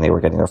thinking they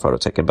were getting their photo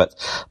taken, but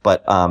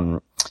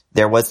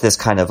there was this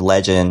kind of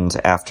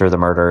legend after the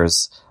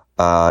murders,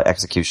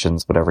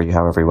 executions, however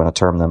you want to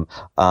term them,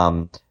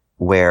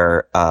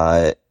 where,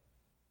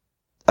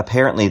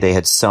 apparently they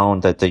had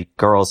sewn, that the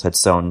girls had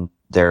sewn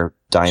their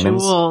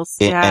diamonds. Jewels,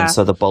 yeah. And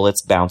so the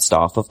bullets bounced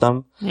off of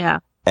them. Yeah.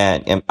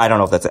 And I don't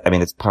know if that's, I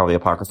mean, it's probably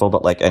apocryphal,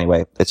 but like,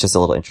 anyway, it's just a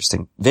little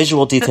interesting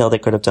visual detail they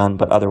could have done,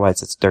 but otherwise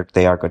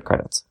they are good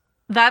credits.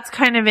 That's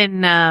kind of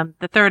in,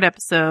 the third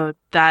episode,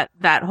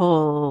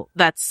 we'll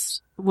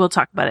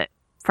talk about it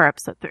for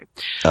episode 3.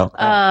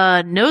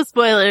 Oh. No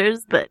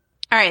spoilers, but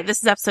all right, this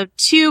is episode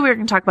 2. We're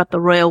going to talk about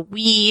the Royal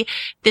We.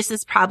 This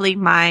is probably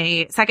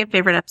my second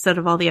favorite episode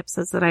of all the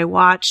episodes that I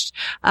watched.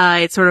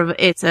 It's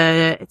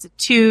a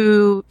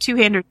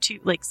two-hander,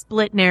 like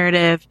split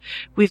narrative.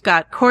 We've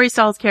got Corey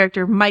Stoll's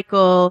character,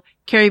 Michael.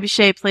 Carrie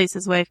Bechet plays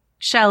his wife,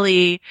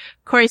 Shelley.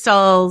 Corey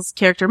Stoll's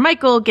character,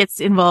 Michael,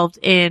 gets involved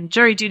in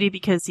jury duty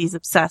because he's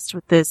obsessed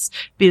with this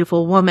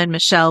beautiful woman,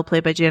 Michelle,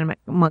 played by Janet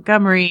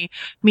Montgomery.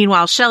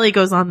 Meanwhile, Shelley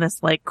goes on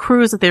this like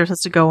cruise that they were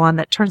supposed to go on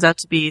that turns out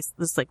to be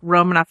this like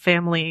Romanoff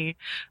family,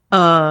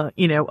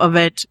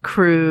 event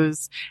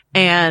cruise.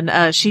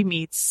 And, she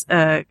meets,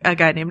 a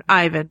guy named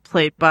Ivan,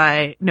 played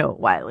by Noah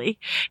Wyle.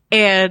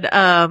 And,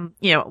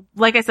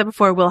 like I said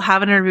before, we'll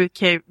have an interview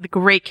with the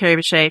great Carrie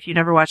Bechet. If you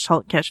never watched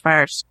 *Halt and Catch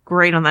Fire*, she's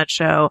great on that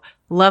show.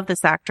 Love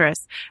this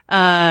actress.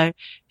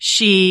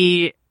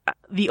 She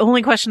the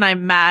only question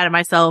I'm mad at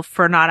myself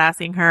for not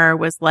asking her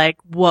was like,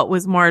 what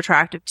was more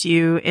attractive to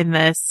you in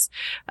this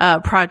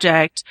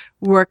project,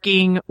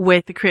 working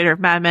with the creator of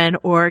Mad Men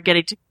or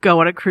getting to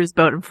go on a cruise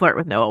boat and flirt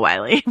with Noah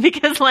Wyle?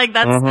 Because like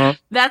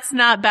that's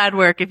not bad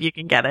work if you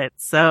can get it.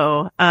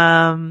 So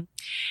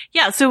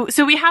yeah,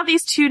 so we have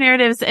these two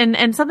narratives,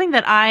 and something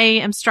that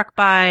I was struck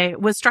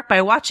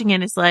by watching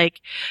it is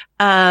like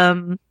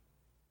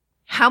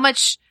how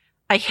much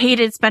I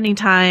hated spending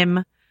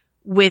time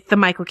with the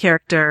Michael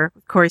character,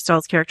 Corey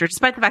Stoll's character,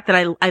 despite the fact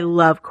that I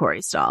love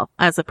Corey Stoll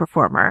as a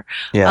performer.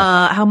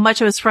 Yeah. How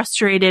much I was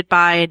frustrated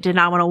by and did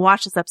not want to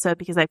watch this episode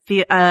because I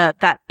feel,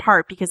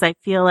 because I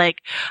feel like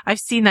I've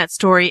seen that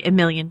story a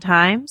million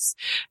times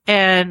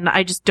and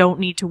I just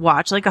don't need to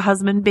watch like a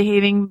husband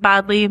behaving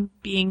badly and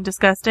being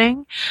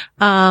disgusting.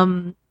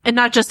 And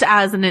not just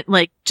as in it,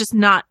 like, just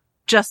not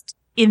just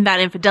in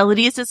that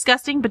infidelity is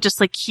disgusting, but just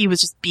like he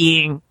was just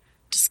being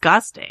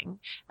disgusting,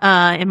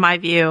 in my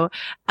view.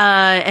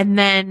 And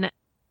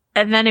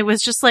then it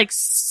was just like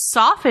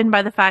softened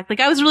by the fact, like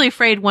I was really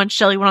afraid once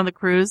Shelley went on the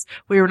cruise,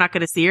 we were not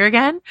going to see her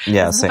again.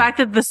 Yeah. The fact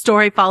that the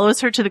story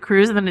follows her to the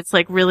cruise and then it's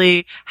like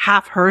really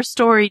half her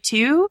story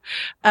too,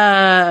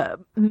 made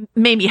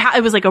me,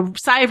 it was like a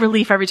sigh of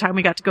relief every time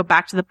we got to go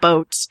back to the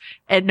boat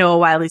and Noah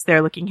Wile's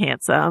there looking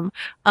handsome.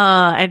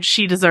 And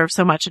she deserves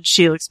so much and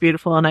she looks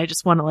beautiful and I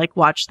just want to like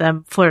watch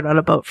them flirt on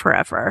a boat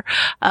forever.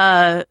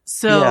 That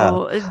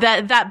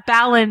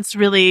balance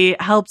really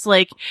helps,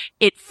 like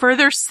it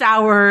further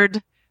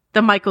soured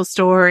the Michael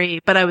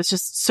story, but I was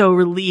just so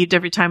relieved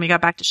every time we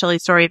got back to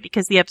Shelley's story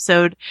because the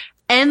episode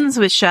ends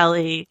with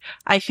Shelley.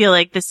 I feel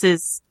like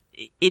it's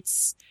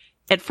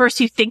at first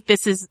you think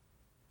this is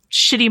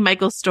shitty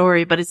Michael's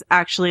story, but it's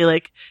actually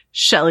like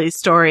Shelley's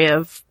story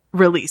of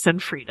release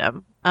and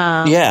freedom.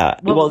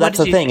 Well, that's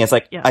the thing. It's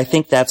like, yeah. I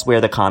think that's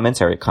where the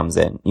commentary comes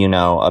in, you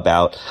know,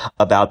 about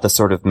the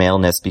sort of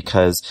maleness,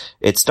 because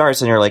it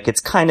starts and you're like,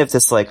 it's kind of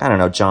this like, I don't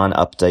know, John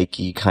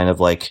Updike-y kind of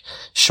like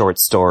short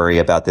story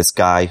about this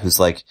guy who's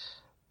like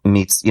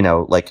meets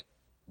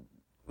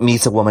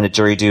a woman at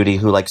jury duty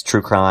who likes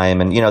true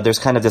crime. And, you know, there's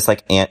kind of this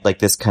like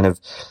this kind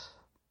of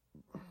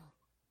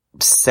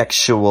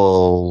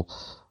sexual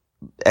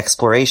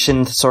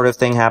exploration sort of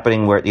thing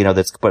happening where, you know,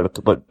 that's,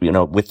 but, you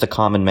know, with the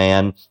common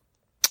man.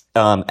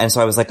 And so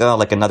I was like, oh,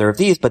 like another of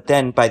these. But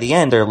then by the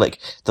end, they're like,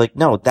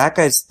 no, that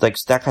guy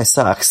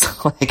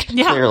sucks. Like,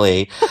 yeah.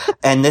 Clearly.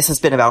 And this has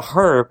been about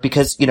her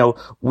because, you know,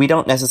 we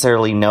don't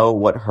necessarily know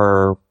what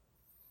her,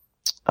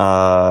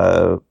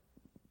 what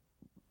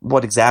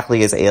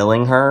exactly is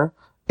ailing her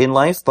in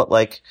life. But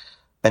like,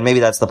 and maybe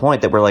that's the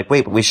point that we're like,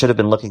 wait, but we should have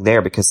been looking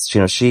there because,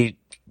 you know,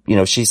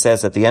 she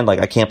says at the end, like,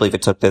 I can't believe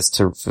it took this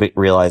to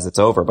realize it's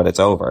over, but it's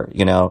over,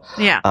 you know?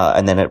 Yeah.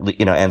 And then it,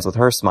 you know, ends with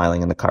her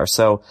smiling in the car.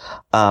 So,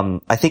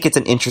 I think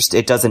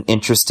it does an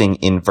interesting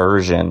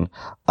inversion.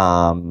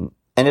 And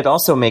it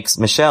also makes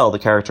Michelle, the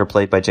character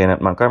played by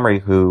Janet Montgomery,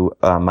 who,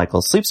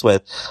 Michael sleeps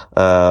with,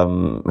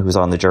 who's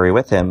on the jury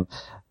with him,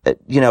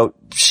 you know,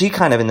 she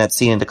kind of in that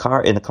scene in the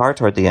car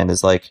toward the end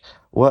is like,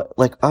 what,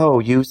 like, oh,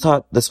 you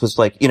thought this was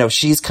like, you know,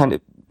 he's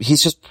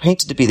just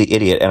painted to be the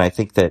idiot. And I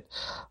think that,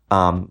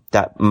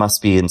 that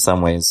must be in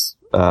some ways,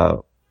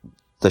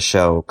 the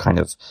show kind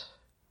of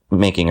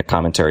making a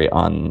commentary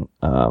on,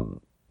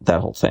 that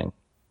whole thing.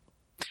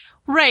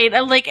 Right.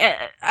 Like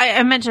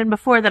I mentioned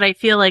before that I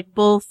feel like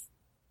both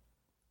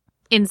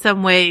in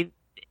some way,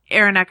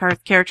 Aaron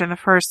Eckhart's character in the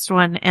first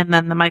one and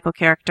then the Michael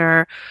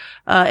character,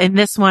 in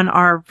this one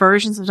are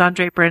versions of Don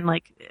Draper. And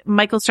like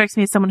Michael strikes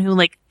me as someone who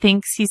like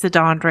thinks he's a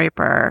Don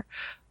Draper,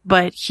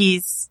 but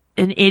he's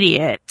an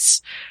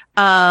idiot.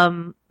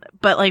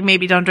 But like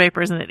maybe Don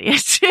Draper is an idiot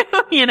too,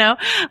 you know?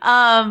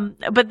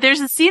 But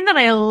there's a scene that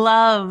I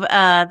love,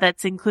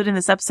 that's included in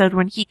this episode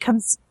when he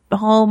comes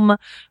home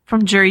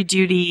from jury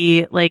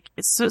duty, like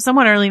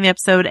somewhat early in the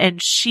episode,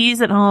 and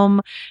she's at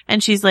home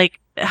and she's like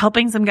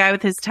helping some guy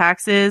with his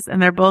taxes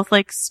and they're both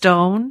like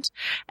stoned.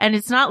 And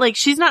it's not like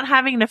she's not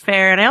having an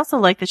affair. And I also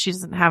like that she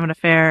doesn't have an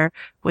affair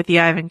with the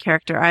Ivan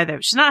character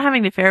either. She's not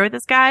having an affair with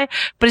this guy,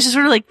 but it's just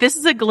sort of like, this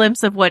is a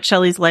glimpse of what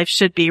Shelley's life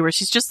should be, where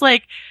she's just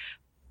like,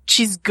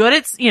 she's good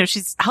at, you know,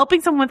 she's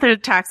helping someone with their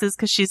taxes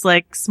because she's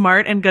like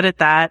smart and good at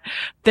that.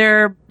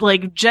 They're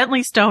like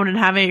gently stoned and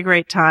having a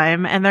great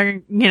time. And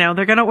they're, you know,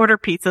 they're going to order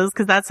pizzas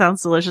because that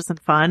sounds delicious and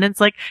fun. And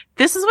it's like,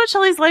 this is what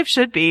Shelley's life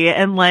should be.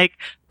 And like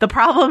the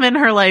problem in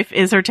her life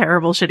is her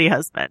terrible, shitty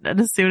husband. And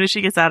as soon as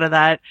she gets out of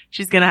that,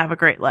 she's going to have a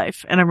great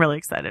life. And I'm really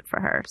excited for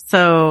her.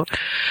 So,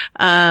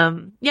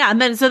 yeah. And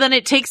then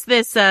it takes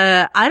this,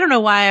 I don't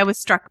know why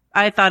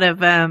I thought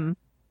of,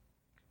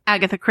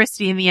 Agatha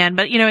Christie in the end,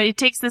 but you know, it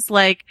takes this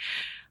like,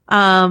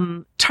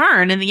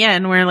 turn in the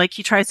end where like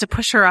he tries to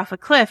push her off a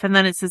cliff and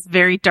then it's this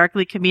very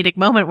darkly comedic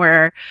moment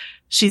where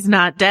she's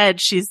not dead.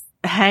 She's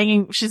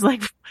hanging. She's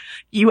like,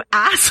 you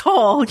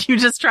asshole, you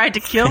just tried to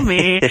kill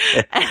me.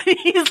 And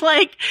he's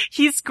like,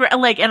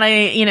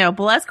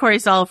 bless Corey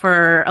Stoll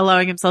for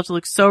allowing himself to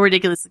look so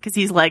ridiculous, because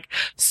he's like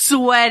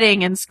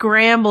sweating and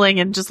scrambling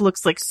and just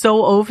looks like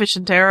so oafish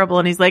and terrible.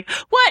 And he's like,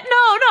 what?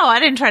 No, I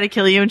didn't try to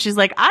kill you. And she's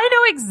like, I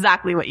know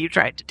exactly what you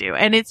tried to do.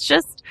 And it's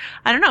just,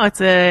 I don't know.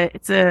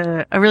 It's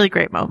a really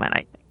great moment, I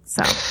think.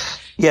 So.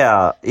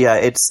 Yeah,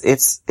 it's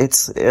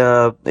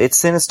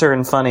sinister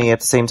and funny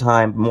at the same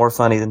time, more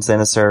funny than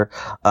sinister.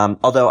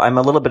 Although I'm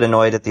a little bit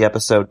annoyed at the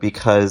episode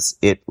because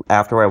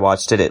after I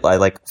watched it, I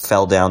like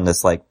fell down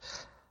this like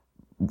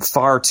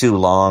far too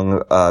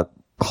long,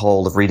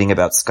 hole of reading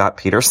about Scott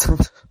Peterson.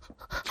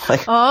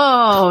 Like,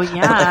 oh,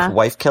 yeah. Like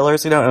wife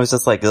killers, and it was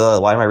just like,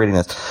 ugh, why am I reading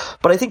this?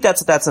 But I think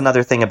that's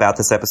another thing about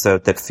this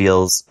episode that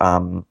feels,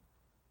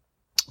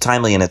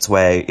 timely in its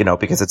way,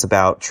 because it's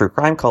about true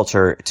crime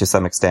culture to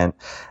some extent.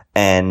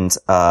 And,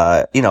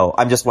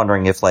 I'm just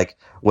wondering if, like,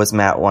 was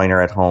Matt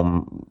Weiner at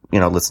home,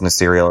 listening to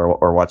Serial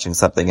or watching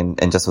something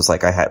and just was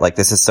like,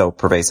 this is so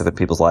pervasive in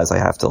people's lives, I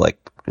have to, like,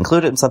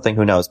 include it in something,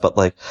 who knows? But,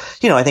 like,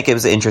 I think it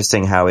was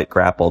interesting how it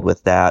grappled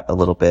with that a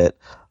little bit.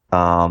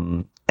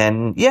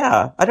 And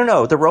yeah, I don't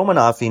know, the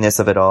Romanoff-iness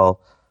of it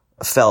all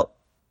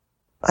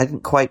I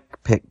didn't quite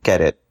get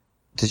it.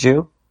 Did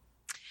you?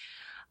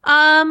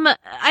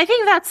 I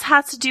think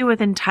has to do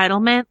with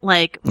entitlement,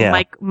 like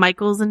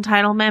Michael's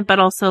entitlement, but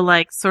also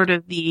like sort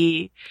of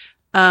the,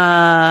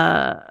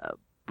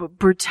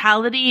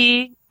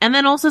 brutality. And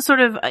then also sort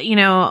of,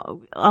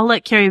 I'll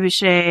let Carrie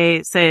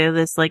Boucher say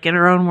this like in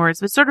her own words,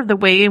 but sort of the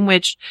way in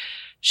which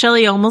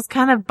Shelley almost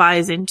kind of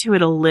buys into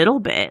it a little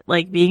bit,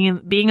 like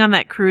being on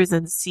that cruise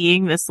and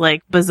seeing this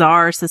like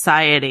bizarre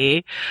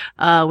society,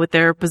 with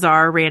their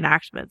bizarre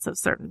reenactments of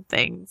certain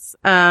things.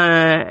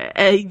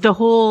 The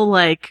whole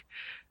like,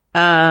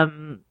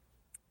 the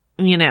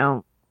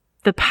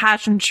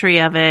pageantry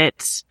of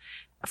it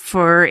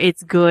for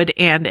its good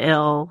and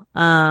ill.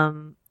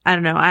 I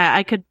don't know.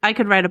 I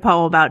could write a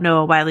poem about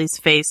Noah Wiley's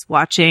face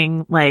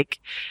watching like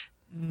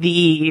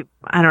the,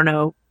 I don't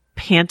know,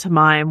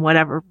 pantomime,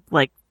 whatever,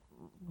 like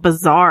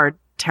bizarre,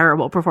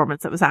 terrible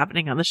performance that was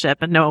happening on the ship,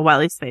 and Noah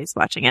Wiley's face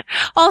watching it.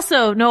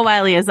 Also, Noah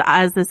Wiley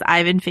as this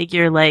Ivan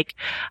figure, like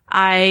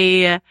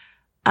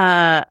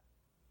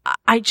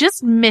I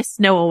just miss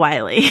Noah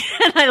Wiley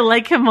and I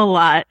like him a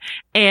lot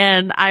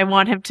and I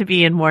want him to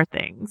be in more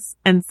things.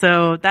 And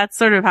so that's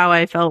sort of how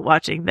I felt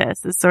watching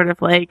this. It's sort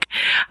of like,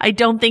 I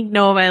don't think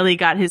Noah Wiley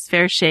got his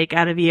fair shake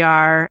out of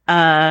ER.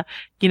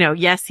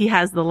 Yes, he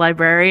has the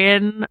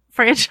Librarian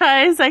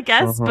franchise, I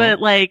guess, but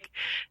like,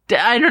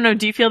 I don't know.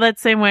 Do you feel that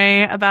same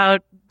way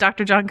about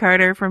Dr. John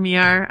Carter from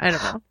ER? I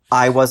don't know.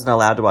 I wasn't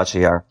allowed to watch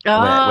ER when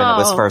it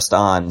was first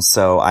on,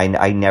 so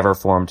I never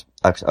formed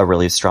a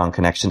really strong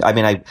connection. I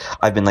mean,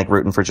 I've been like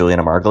rooting for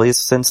Juliana Margulies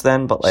since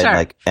then, but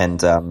sure.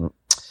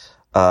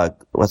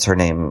 What's her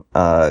name?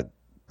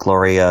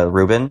 Gloria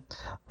Rubin,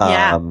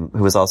 who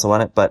was also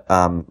on it. But,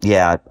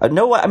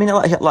 no, I mean,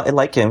 I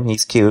like him.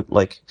 He's cute,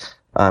 like,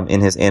 in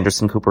his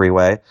Anderson Coopery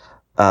way.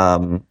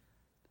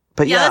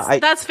 But yeah,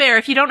 that's fair.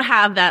 If you don't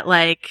have that,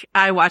 like,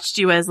 I watched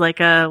you as like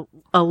a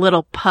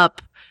little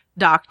pup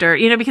doctor,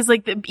 because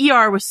like the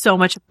ER was so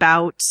much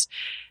about,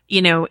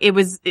 it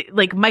was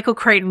like Michael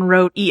Crichton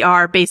wrote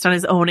ER based on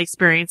his own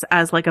experience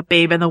as like a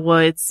babe in the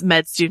woods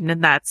med student,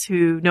 and that's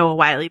who Noah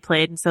Wiley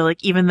played. And so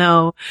like, even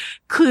though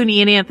Clooney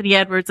and Anthony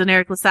Edwards and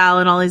Eric LaSalle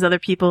and all these other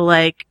people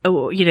like,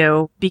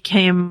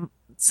 became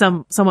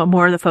somewhat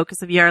more the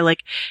focus of ER,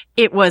 like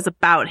it was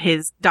about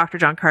his Dr.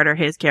 John Carter,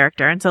 his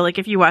character. And so like,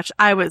 if you watch,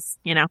 I was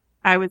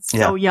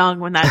so young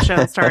when that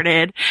show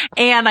started,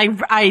 and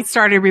I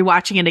started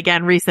rewatching it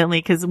again recently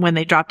because when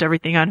they dropped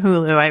everything on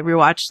Hulu, I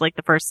rewatched like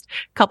the first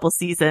couple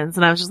seasons,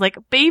 and I was just like,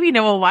 baby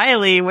Noah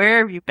Wiley,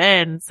 where have you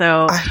been?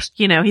 So,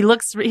 he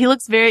looks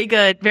very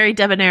good, very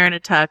debonair in a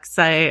tux.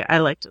 I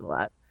liked it a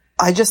lot.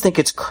 I just think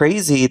it's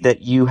crazy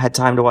that you had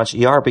time to watch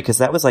ER because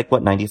that was like,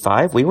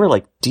 95? We were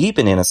like deep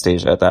in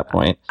Anastasia at that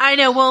point. I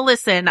know. Well,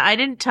 listen, I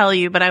didn't tell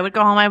you, but I would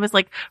go home. I was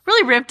like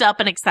really ripped up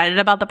and excited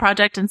about the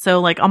project. And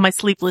so like on my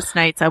sleepless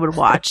nights, I would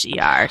watch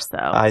ER. So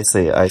I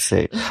see.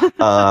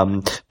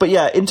 But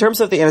yeah, in terms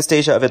of the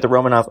Anastasia of it, the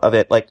Romanoff of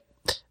it, like,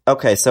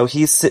 okay, so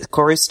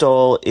Corey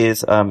Stoll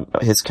is,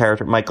 his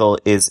character, Michael,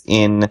 is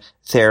in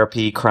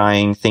therapy,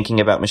 crying, thinking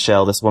about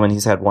Michelle, this woman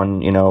he's had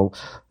one,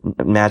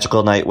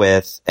 magical night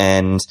with,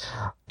 and,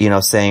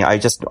 saying,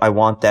 I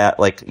want that,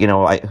 like,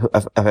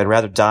 I'd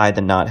rather die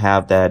than not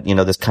have that,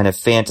 this kind of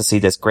fantasy,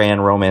 this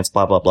grand romance,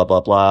 blah, blah, blah,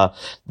 blah, blah,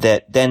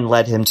 that then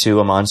led him to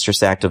a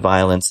monstrous act of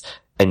violence,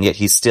 and yet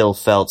he still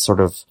felt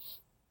sort of,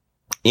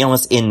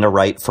 almost in the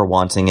right for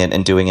wanting it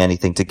and doing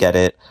anything to get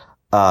it.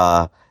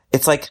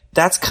 It's like,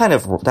 that's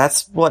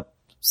what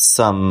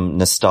some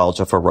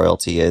nostalgia for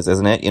royalty is,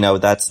 isn't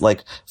it? That's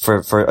like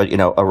for,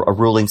 a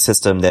ruling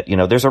system that,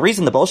 there's a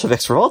reason the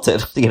Bolsheviks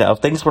revolted.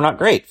 Things were not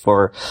great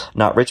for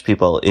not rich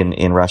people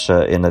in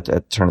Russia in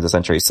the turn of the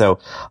century. So,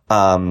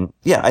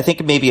 I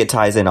think maybe it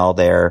ties in all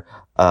there,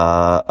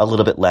 a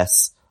little bit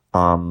less,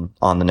 on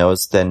the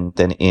nose than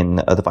in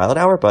the Violet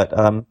Hour, but,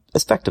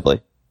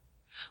 effectively.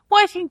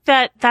 Well, I think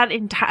that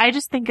I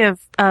just think of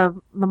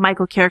the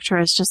Michael character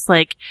as just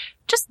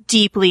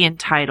deeply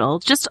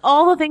entitled. Just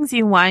all the things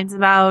he whines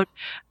about,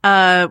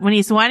 when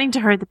he's whining to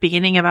her at the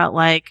beginning about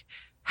like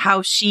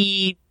how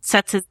she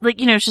sets his, like,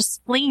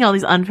 just flinging all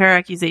these unfair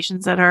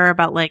accusations at her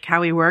about like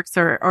how he works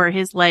or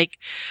his like,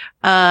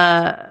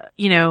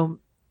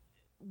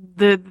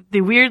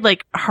 the weird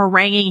like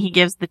haranguing he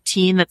gives the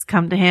teen that's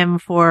come to him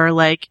for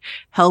like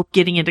help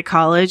getting into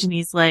college, and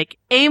he's like,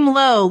 aim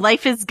low,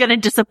 life is gonna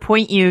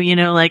disappoint you,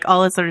 like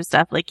all this sort of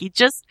stuff. Like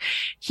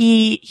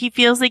he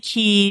feels like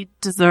he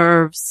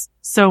deserves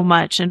so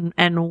much,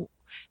 and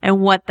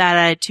what that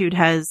attitude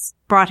has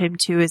brought him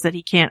to is that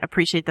he can't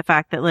appreciate the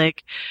fact that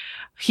like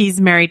he's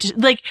married to,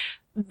 like,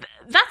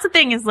 that's the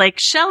thing is like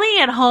Shelley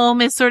at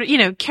home is sort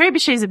of, Carrie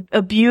Bechet's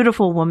a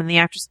beautiful woman. The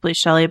actress plays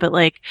Shelley, but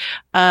like,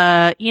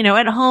 at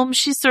home,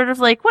 she's sort of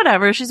like,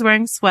 whatever, she's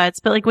wearing sweats.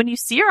 But like when you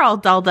see her all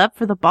dolled up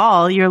for the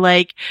ball, you're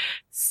like,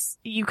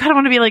 you kind of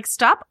want to be like,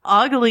 stop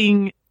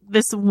ogling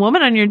this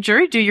woman on your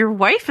jury duty. Your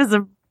wife is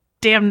a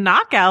damn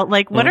knockout.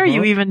 Like, what are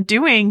you even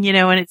doing?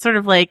 And it's sort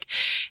of like,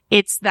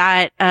 it's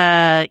that,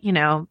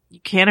 you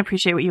can't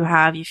appreciate what you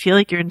have. You feel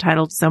like you're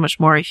entitled to so much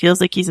more. He feels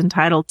like he's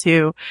entitled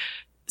to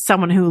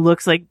someone who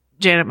looks like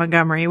Janet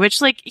Montgomery, which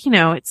like,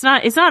 it's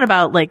not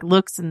about like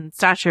looks and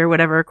stature or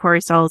whatever. Corey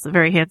Stoll is a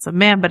very handsome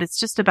man, but it's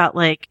just about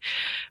like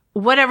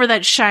whatever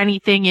that shiny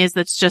thing is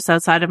that's just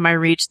outside of my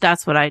reach.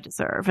 That's what I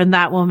deserve. And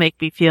that will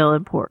make me feel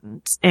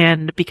important.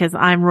 And because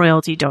I'm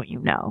royalty, don't you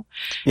know?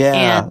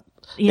 Yeah. And,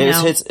 she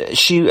was his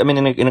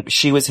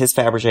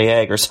Fabergé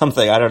egg or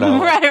something. I don't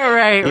know.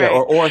 Right.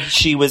 Or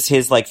she was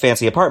his like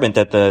fancy apartment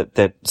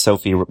that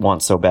Sophie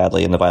wants so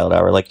badly in the Violet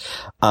Hour. Like,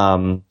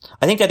 I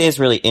think that is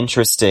really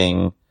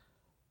interesting.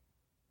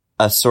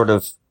 A sort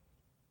of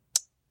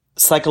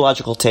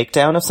psychological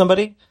takedown of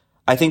somebody.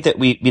 I think that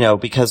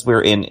because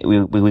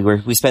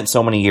we spent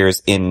so many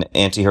years in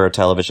anti-hero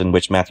television,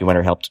 which Matthew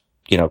Wenner helped,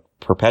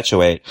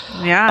 perpetuate.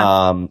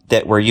 Yeah.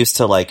 That we're used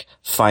to like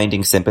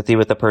finding sympathy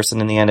with the person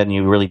in the end, and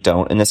you really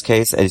don't in this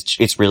case.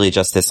 It's really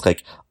just this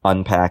like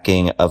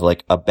unpacking of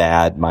like a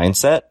bad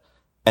mindset,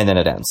 and then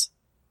it ends,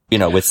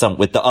 with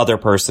the other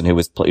person who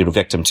was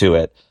victim to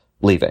it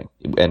leaving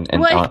and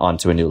on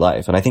to a new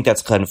life. And I think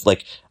that's kind of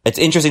like, it's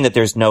interesting that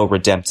there's no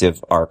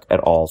redemptive arc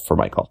at all for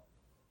Michael.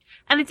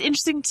 And it's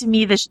interesting to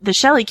me, the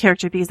Shelley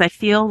character, because I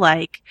feel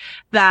like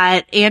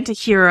that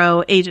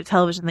anti-hero age of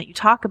television that you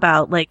talk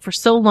about, like for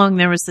so long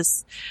there was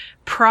this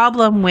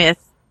problem with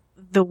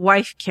the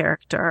wife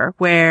character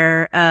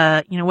where,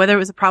 whether it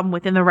was a problem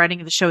within the writing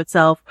of the show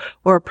itself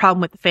or a problem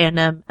with the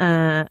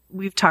fandom.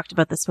 We've talked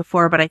about this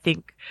before, but I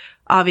think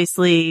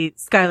obviously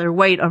Skylar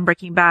White on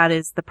Breaking Bad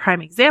is the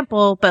prime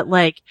example, but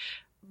like,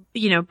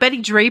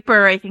 Betty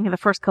Draper, I think in the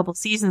first couple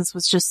seasons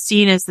was just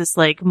seen as this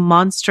like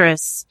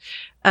monstrous,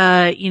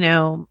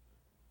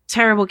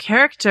 terrible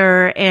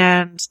character.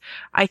 And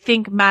I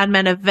think Mad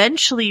Men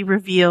eventually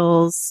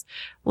reveals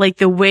like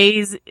the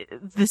ways,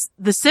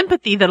 the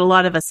sympathy that a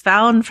lot of us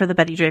found for the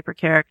Betty Draper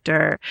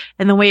character,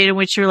 and the way in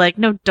which you're like,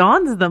 no,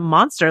 Don's the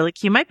monster. Like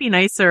he might be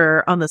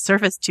nicer on the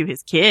surface to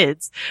his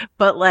kids,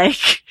 but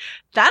like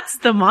that's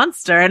the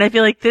monster. And I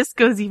feel like this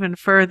goes even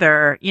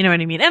further, you know what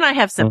I mean? And I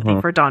have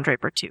sympathy for Don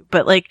Draper too,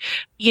 but like,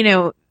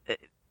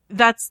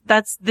 that's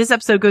this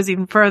episode goes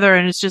even further,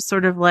 and it's just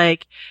sort of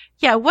like,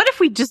 yeah, what if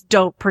we just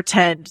don't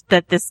pretend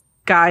that this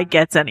guy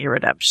gets any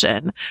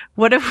redemption?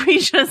 What if we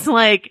just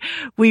like,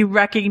 we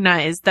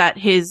recognize that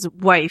his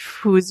wife,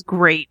 who's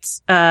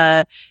great,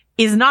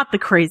 is not the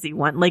crazy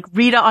one. Like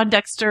Rita on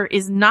Dexter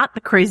is not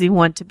the crazy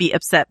one to be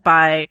upset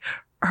by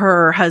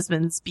her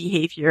husband's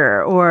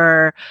behavior,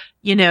 or,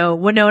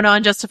 Winona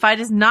on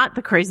Justified is not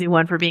the crazy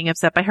one for being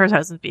upset by her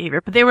husband's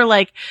behavior. But they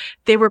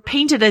were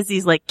painted as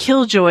these like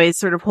killjoys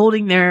sort of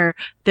holding their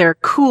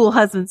cool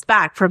husbands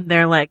back from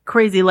their like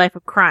crazy life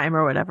of crime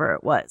or whatever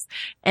it was.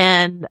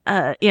 And,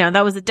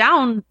 that was a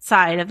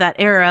downside of that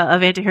era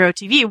of anti-hero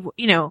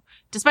TV,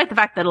 despite the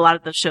fact that a lot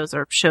of those shows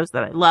are shows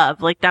that I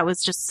love. Like that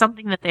was just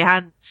something that they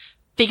hadn't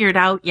figured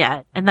out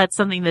yet. And that's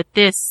something that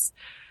this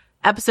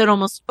episode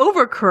almost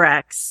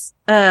overcorrects,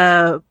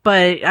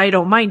 but I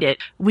don't mind it.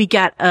 We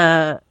get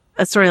a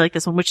story like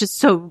this one, which is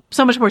so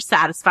much more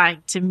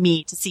satisfying to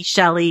me to see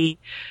Shelley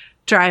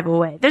drive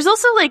away. There's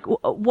also like,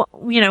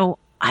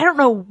 I don't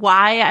know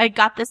why I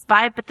got this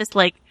vibe, but this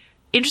like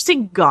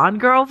interesting Gone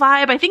Girl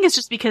vibe. I think it's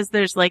just because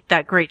there's like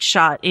that great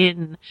shot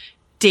in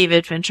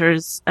David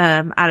Fincher's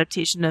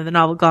adaptation of the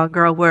novel Gone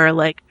Girl where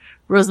like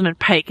Rosamund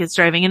Pike is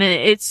driving, and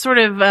it's sort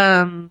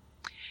of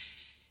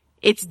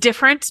it's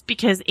different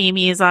because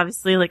Amy is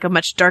obviously like a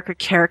much darker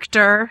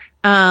character.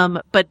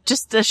 But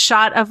just a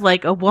shot of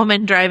like a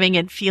woman driving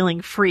and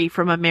feeling free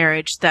from a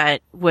marriage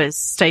that was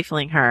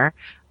stifling her.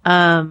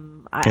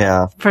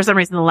 For some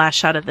reason, the last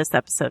shot of this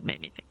episode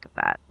made me think of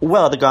that.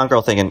 Well, the Gone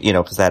Girl thing, and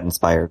cause that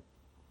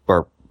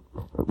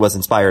was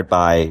inspired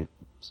by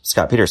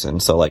Scott Peterson.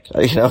 So like,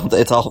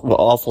 it's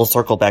all full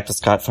circle back to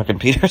Scott fucking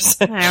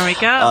Peterson. There we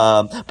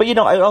go. But it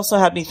also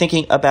had me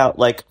thinking about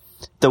like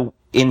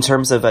in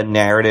terms of a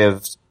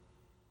narrative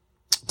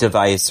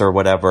device or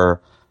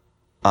whatever,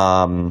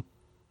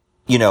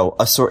 you know,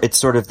 it's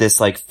sort of this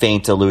like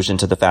faint allusion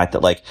to the fact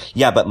that like,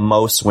 yeah, but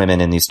most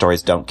women in these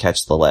stories don't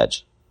catch the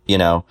ledge, you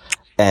know?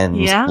 And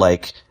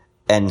like,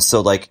 and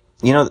so like,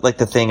 you know, like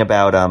the thing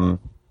about,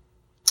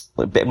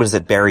 what is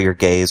it, bury your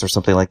gaze or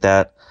something like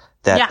that?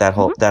 That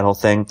whole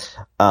thing.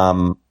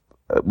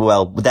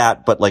 Well,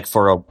 that, but like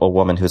for a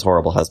woman whose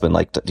horrible husband,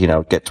 like, you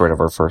know, gets rid of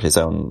her for his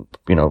own,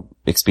 you know,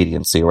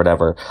 expediency or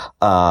whatever.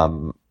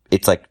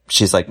 It's like,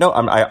 she's like, no,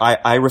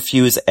 I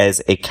refuse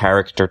as a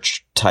character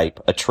type,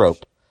 a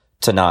trope,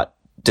 to not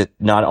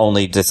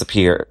only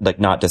disappear, like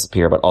not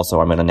disappear, but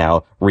also I'm going to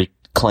now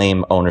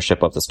reclaim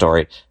ownership of the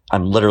story.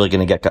 I'm literally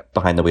going to get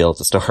behind the wheel of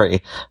the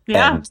story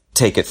and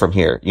take it from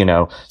here, you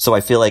know? So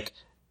I feel like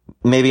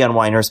maybe on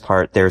Weiner's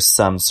part, there's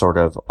some sort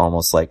of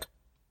almost like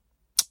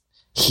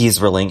he's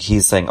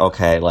saying,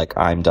 okay, like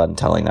I'm done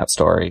telling that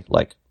story.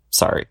 Like,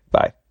 sorry,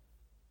 bye.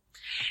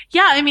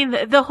 Yeah. I mean,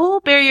 the whole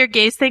bury your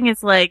gaze thing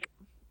is like,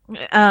 you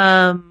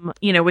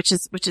know, which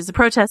is a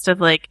protest of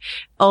like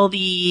all the,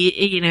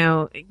 you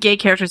know, gay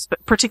characters,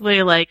 but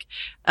particularly like,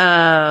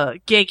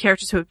 gay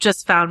characters who have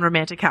just found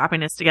romantic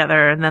happiness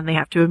together and then they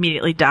have to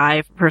immediately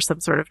die for some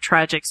sort of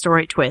tragic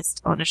story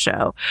twist on a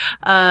show.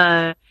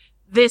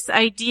 This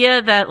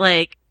idea that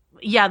like,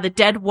 yeah, the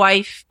dead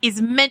wife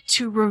is meant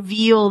to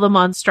reveal the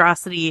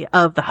monstrosity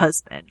of the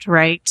husband,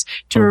 right?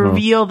 To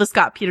reveal the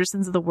Scott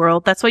Petersons of the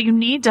world. That's why you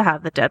need to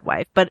have the dead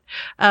wife. But,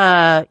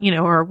 you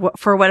know, or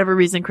for whatever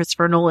reason,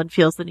 Christopher Nolan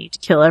feels the need to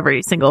kill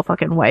every single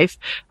fucking wife,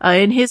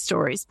 in his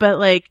stories. But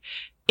like,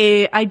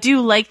 I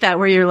do like that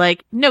where you're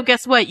like, no,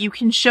 guess what? You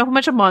can show how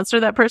much a monster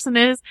that person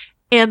is.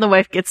 And the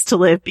wife gets to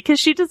live because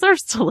she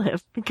deserves to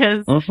live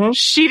because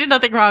she did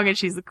nothing wrong and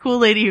she's a cool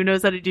lady who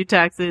knows how to do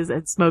taxes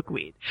and smoke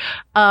weed.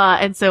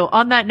 And so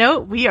on that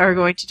note, we are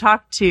going to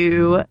talk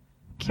to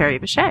Carrie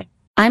Bechet.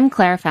 I'm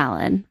Claire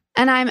Fallon.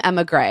 And I'm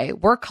Emma Gray.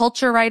 We're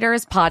culture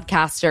writers,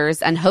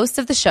 podcasters, and hosts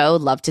of the show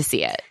Love to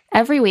See It.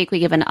 Every week, we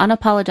give an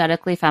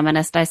unapologetically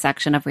feminist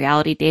dissection of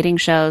reality dating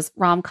shows,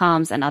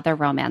 rom-coms, and other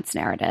romance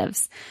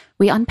narratives.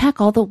 We unpack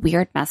all the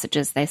weird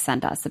messages they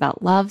send us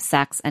about love,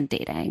 sex, and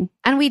dating.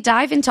 And we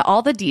dive into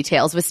all the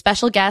details with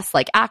special guests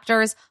like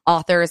actors,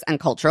 authors, and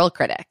cultural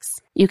critics.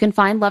 You can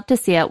find Love to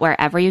See It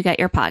wherever you get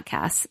your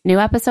podcasts. New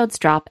episodes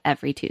drop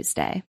every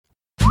Tuesday.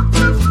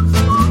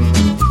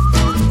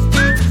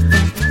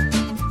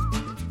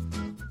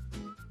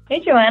 Hey,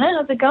 Joanna,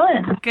 how's it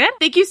going? Good.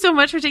 Thank you so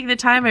much for taking the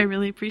time. I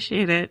really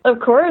appreciate it. Of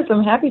course,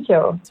 I'm happy to.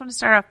 I just want to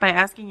start off by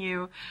asking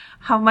you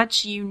how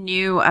much you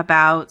knew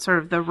about sort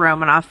of the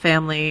Romanoff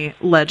family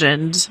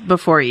legend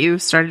before you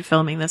started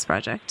filming this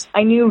project.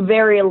 I knew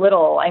very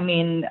little. I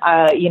mean,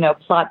 you know,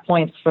 plot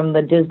points from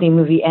the Disney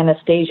movie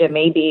Anastasia,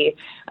 maybe.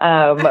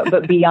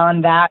 But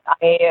beyond that,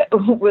 I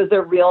was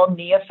a real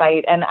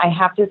neophyte. And I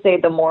have to say,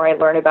 the more I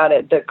learn about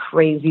it, the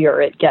crazier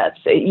it gets.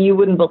 You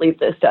wouldn't believe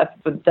this stuff,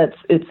 but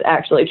it's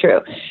actually true.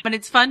 But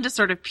it's fun to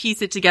sort of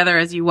piece it together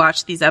as you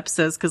watch these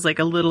episodes because like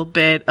a little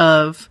bit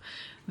of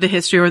the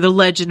history or the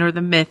legend or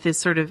the myth is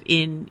sort of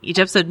in each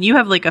episode. And you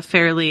have like a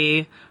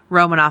fairly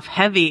Romanoff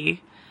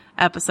heavy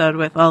episode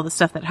with all the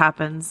stuff that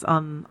happens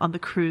on the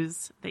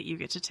cruise that you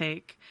get to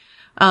take.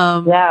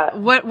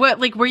 What,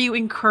 like, were you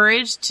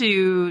encouraged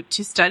to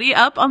study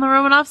up on the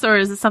Romanoffs, or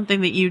is it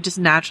something that you just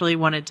naturally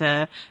wanted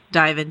to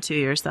dive into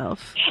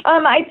yourself?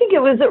 I think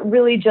it was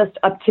really just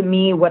up to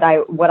me what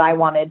I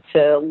wanted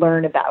to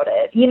learn about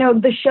it. You know,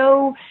 the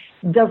show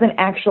doesn't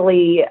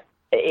actually,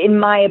 in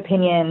my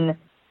opinion,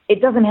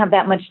 it doesn't have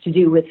that much to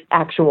do with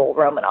actual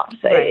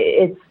Romanovs.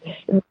 Right.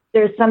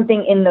 There's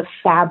something in the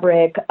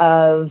fabric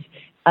of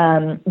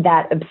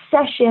that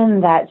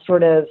obsession, that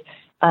sort of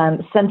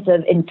sense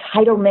of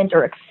entitlement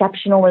or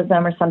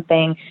exceptionalism or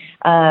something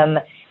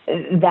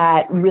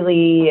that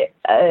really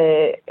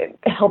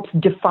helps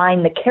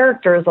define the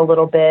characters a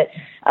little bit.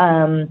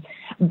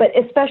 But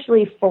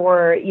especially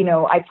for, you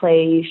know, I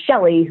play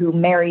Shelley, who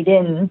married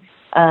in,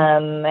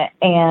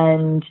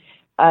 and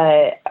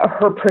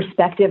her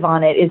perspective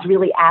on it is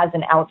really as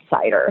an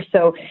outsider.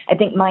 So I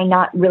think my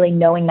not really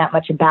knowing that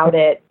much about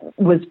it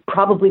was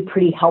probably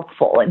pretty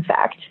helpful, in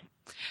fact.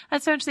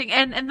 That's so interesting.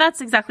 And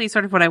that's exactly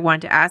sort of what I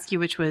wanted to ask you,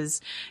 which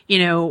was, you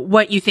know,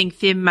 what you think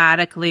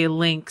thematically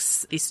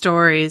links these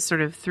stories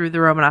sort of through the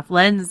Romanoff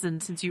lens.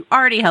 And since you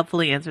already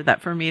helpfully answered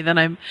that for me,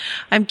 then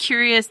I'm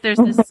curious. There's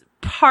this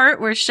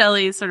part where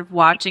Shelley is sort of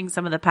watching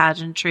some of the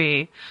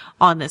pageantry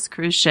on this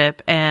cruise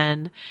ship,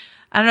 and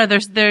I don't know,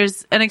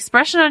 there's an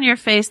expression on your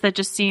face that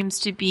just seems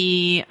to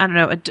be, I don't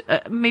know,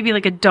 maybe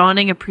like a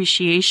dawning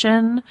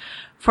appreciation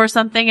for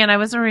something. And I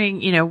was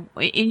wondering, you know,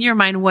 in your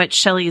mind, what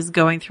Shelley is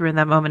going through in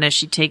that moment as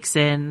she takes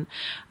in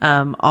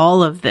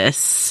all of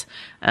this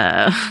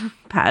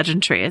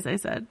pageantry, as I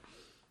said.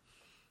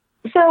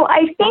 So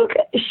I think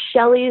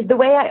Shelley's, the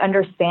way I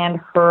understand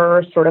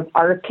her sort of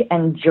arc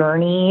and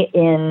journey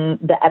in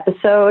the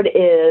episode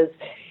is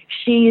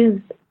she's,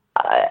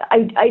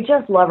 I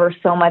just love her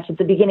so much. At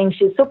the beginning,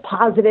 she's so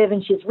positive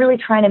and she's really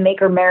trying to make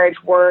her marriage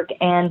work.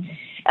 And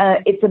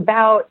it's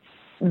about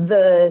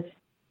the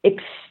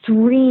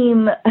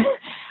extreme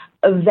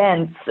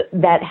events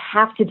that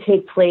have to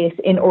take place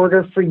in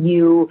order for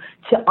you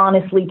to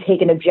honestly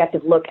take an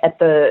objective look at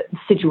the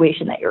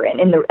situation that you're in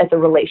at the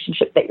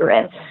relationship that you're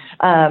in.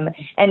 And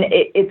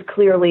it's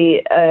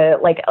clearly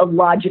like a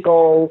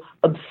logical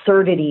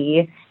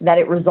absurdity that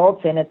it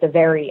results in at the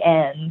very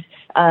end,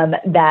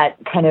 that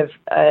kind of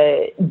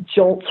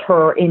jolts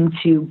her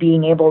into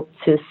being able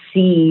to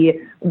see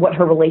what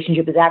her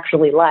relationship is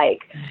actually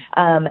like.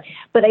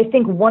 But I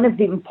think one of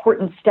the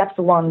important steps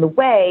along the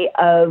way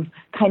of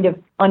kind of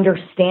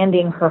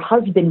understanding her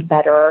husband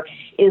better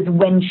is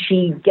when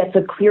she gets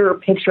a clearer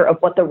picture of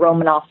what the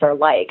Romanoffs are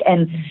like.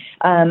 And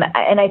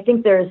I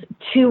think there's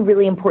two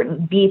really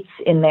important beats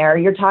in there.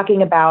 You're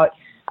talking about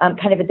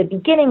kind of at the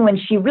beginning when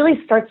she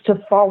really starts to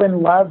fall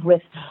in love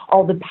with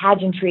all the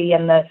pageantry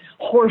and the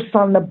horse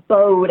on the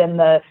boat and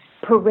the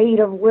parade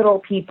of little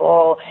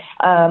people.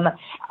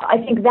 I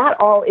think that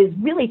all is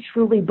really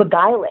truly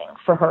beguiling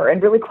for her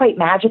and really quite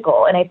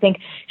magical. And I think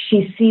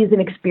she sees and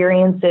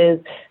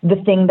experiences the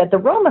thing that the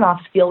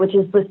Romanoffs feel, which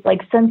is this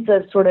like sense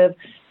of sort of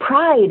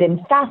pride and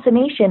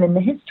fascination in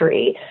the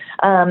history.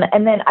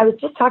 And then I was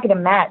just talking to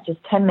Matt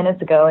just 10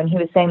 minutes ago, and he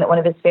was saying that one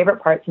of his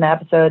favorite parts in the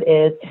episode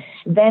is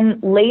then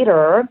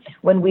later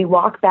when we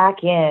walk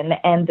back in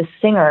and the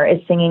singer is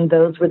singing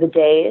Those Were the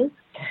Days.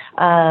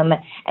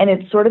 And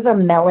it's sort of a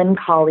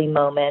melancholy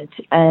moment,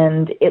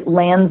 and it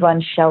lands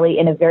on Shelley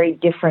in a very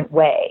different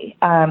way.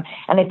 And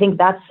I think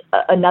that's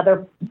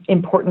another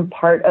important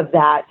part of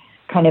that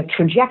kind of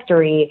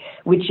trajectory,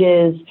 which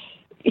is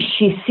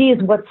she sees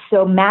what's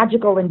so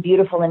magical and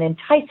beautiful and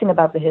enticing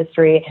about the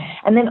history,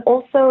 and then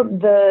also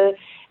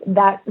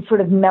that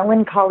sort of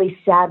melancholy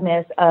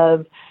sadness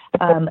of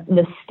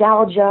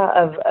nostalgia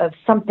of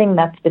something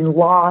that's been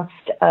lost,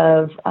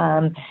 of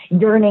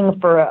yearning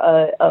for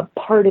a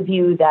part of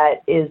you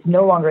that is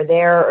no longer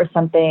there or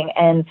something.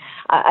 And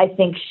I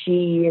think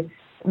she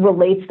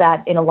relates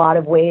that in a lot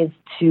of ways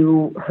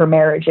to her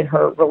marriage and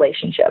her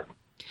relationship.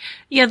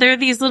 Yeah, there are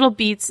these little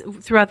beats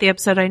throughout the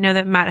episode. I know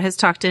that Matt has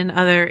talked in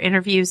other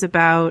interviews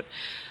about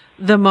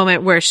the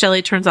moment where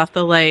Shelley turns off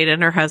the light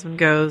and her husband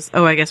goes,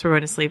 "Oh, I guess we're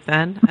going to sleep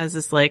then," as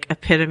this like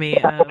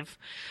epitome of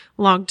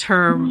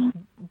long-term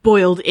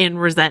boiled in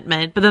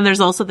resentment. But then there's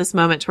also this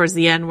moment towards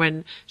the end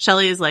when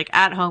Shelley is like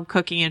at home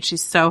cooking and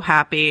she's so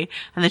happy,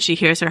 and then she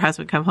hears her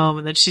husband come home,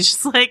 and then she's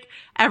just like,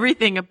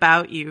 everything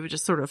about you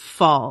just sort of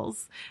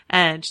falls,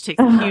 and she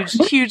takes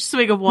a huge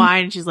swig of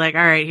wine, and she's like,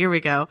 all right, here we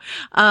go.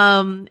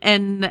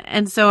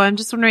 And so I'm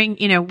just wondering,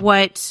 you know,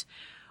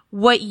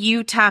 what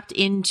you tapped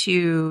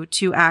into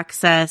to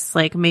access,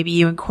 like maybe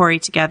you and Corey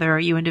together or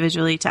you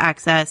individually, to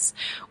access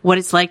what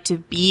it's like to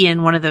be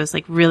in one of those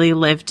like really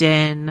lived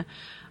in,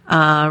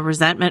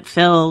 resentment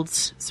filled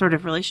sort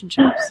of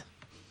relationships.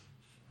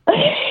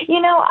 You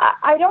know,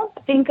 I don't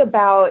think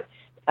about,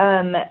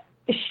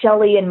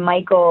 Shelley and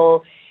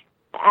Michael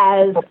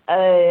as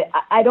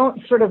I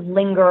don't sort of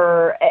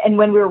linger, and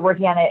when we were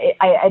working on it,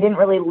 I didn't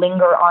really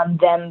linger on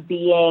them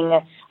being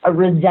a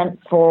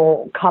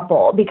resentful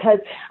couple, because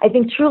I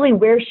think truly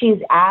where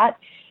she's at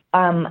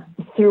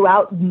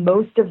throughout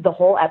most of the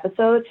whole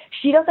episode,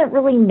 she doesn't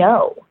really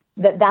know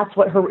that that's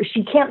what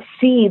she can't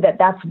see that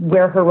that's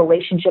where her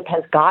relationship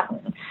has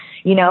gotten,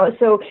 you know?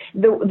 So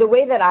the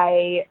way that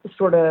I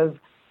sort of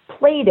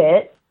played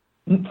it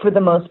for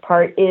the most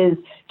part is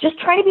just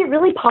trying to be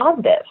really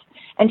positive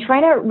and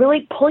trying to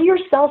really pull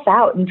yourself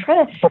out and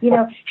try to, you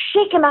know,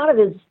 shake him out of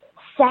his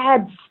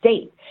sad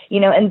state, you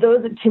know, and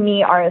those to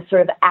me are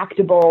sort of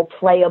actable,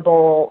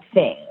 playable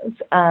things.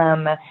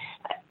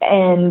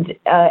 And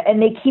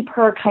they keep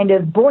her kind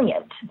of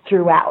buoyant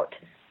throughout,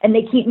 and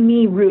they keep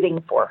me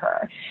rooting for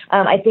her.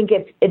 I think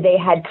if they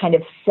had kind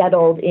of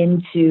settled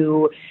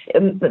into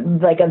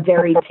like a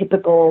very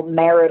typical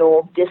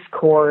marital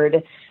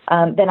discord,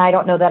 then I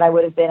don't know that I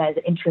would have been as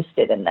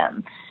interested in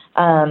them.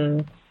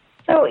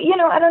 So, you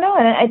know, I don't know.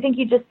 And I think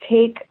you just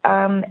take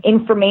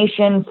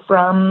information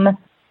from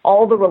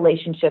all the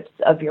relationships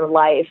of your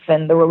life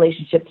and the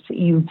relationships that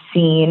you've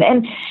seen.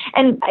 And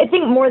I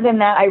think more than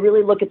that, I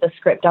really look at the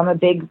script. I'm a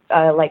big,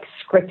 like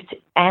script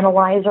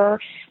analyzer.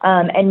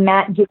 And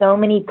Matt gives so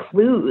many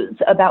clues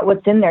about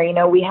what's in there. You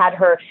know,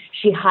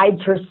 she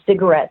hides her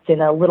cigarettes in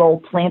a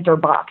little planter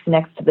box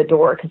next to the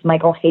door because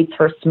Michael hates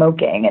her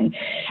smoking. And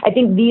I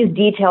think these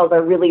details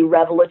are really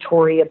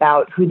revelatory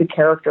about who the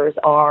characters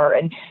are.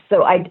 And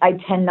so I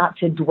tend not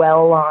to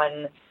dwell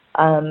on,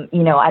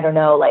 you know, I don't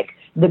know, like,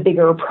 the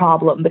bigger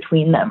problem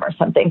between them or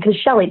something, because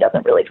Shelley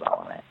doesn't really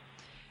dwell on it.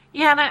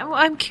 Yeah, and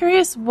I'm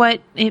curious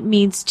what it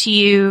means to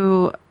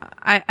you.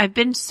 I've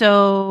been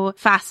so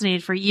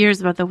fascinated for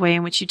years about the way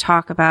in which you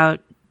talk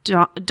about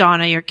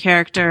Donna, your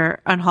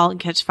character on *Halt and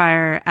Catch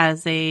Fire*,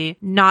 as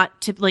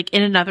like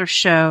in another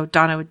show,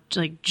 Donna would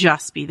like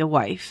just be the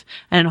wife,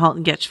 and in *Halt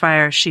and Catch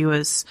Fire*, she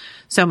was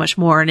so much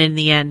more, and in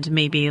the end,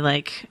 maybe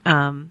like,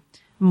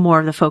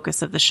 more of the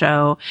focus of the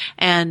show.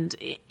 And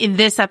in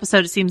this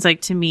episode, it seems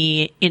like to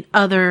me, in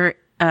other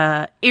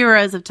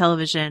eras of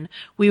television,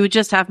 we would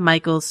just have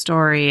Michael's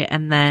story,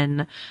 and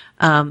then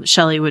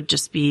Shelley would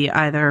just be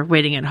either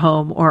waiting at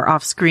home or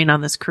off screen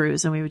on this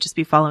cruise, and we would just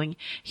be following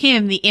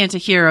him, the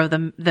anti-hero,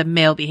 the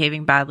male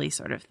behaving badly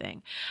sort of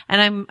thing.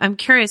 And I'm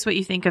curious what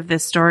you think of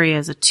this story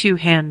as a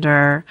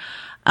two-hander,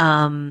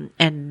 and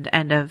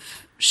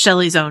of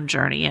Shelley's own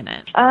journey in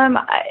it.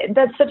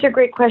 That's such a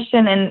great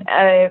question,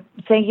 and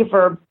thank you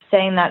for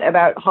saying that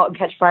about *Halt and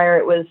Catch Fire*.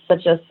 It was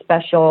such a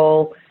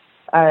special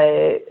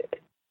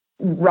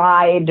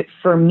ride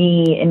for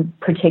me in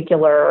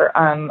particular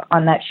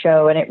on that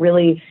show, and it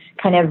really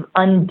kind of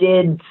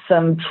undid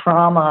some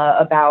trauma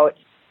about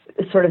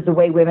sort of the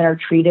way women are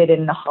treated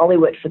in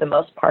Hollywood for the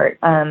most part.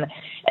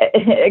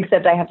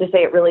 Except I have to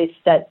say it really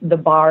set the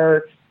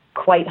bar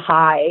quite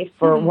high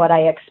for what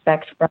I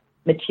expect from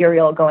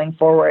material going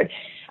forward.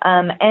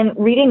 And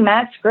reading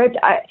Matt's script,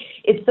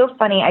 it's so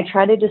funny. I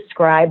try to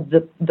describe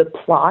the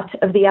plot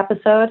of the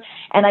episode,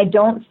 and I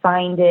don't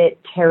find it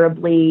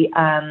terribly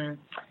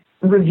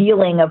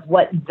revealing of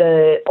what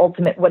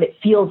it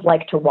feels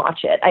like to watch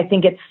it. I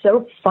think it's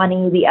so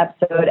funny, the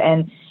episode,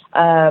 and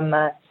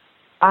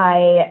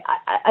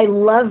I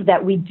love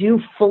that we do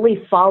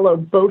fully follow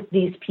both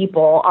these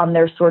people on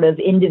their sort of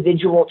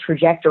individual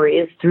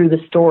trajectories through the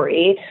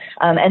story,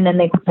 and then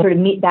they sort of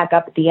meet back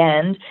up at the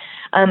end.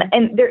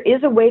 And there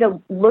is a way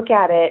to look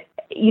at it.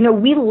 You know,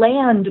 we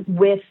land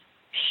with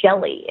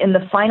Shelley in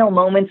the final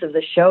moments of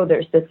the show.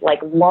 There's this like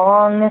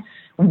long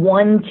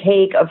one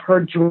take of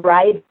her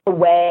driving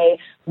away,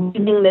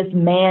 leaving this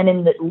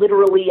man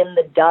literally in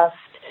the dust.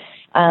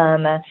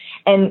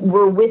 And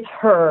we're with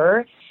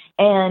her.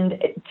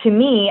 And to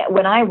me,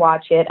 when I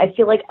watch it, I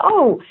feel like,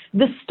 oh,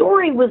 the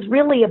story was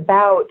really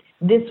about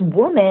this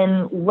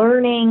woman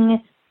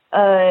learning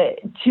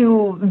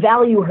to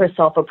value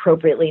herself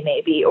appropriately,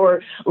 maybe,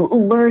 or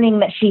learning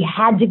that she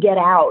had to get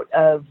out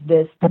of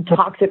this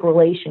toxic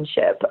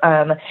relationship.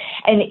 And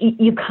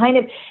you kind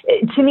of,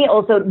 to me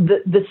also,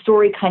 the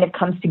story kind of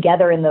comes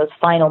together in those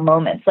final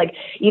moments. Like,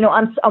 you know,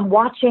 I'm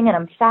watching and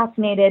I'm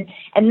fascinated.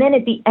 And then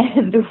at the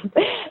end,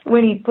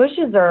 when he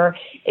pushes her,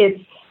 it's,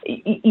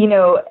 you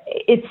know,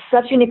 it's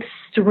such an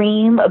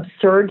extreme,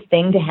 absurd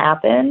thing to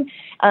happen.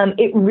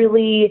 It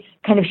really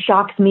kind of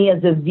shocks me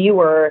as a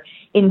viewer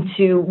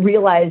into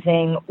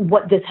realizing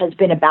what this has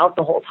been about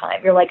the whole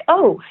time. You're like,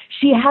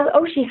 she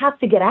has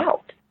to get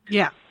out.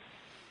 Yeah.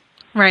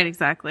 Right,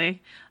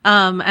 exactly.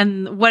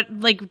 And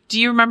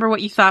do you remember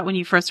what you thought when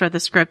you first read the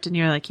script and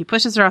you're like, he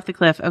pushes her off the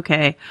cliff.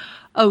 Okay.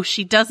 Oh,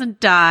 she doesn't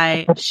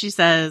die. She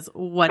says,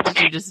 what did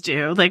you just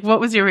do? Like,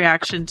 what was your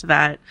reaction to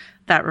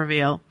that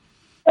reveal?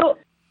 So,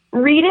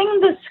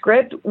 reading the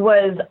script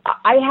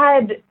I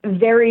had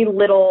very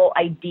little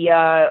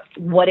idea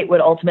what it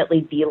would ultimately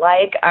be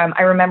like.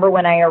 I remember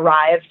when I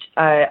arrived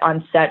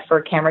on set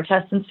for camera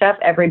tests and stuff,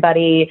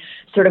 everybody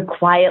sort of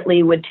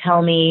quietly would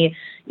tell me,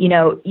 you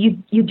know, you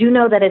do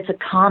know that it's a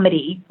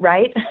comedy,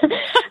 right?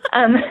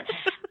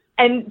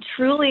 And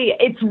truly,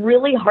 it's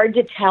really hard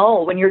to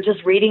tell when you're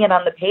just reading it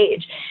on the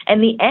page.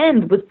 And the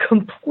end was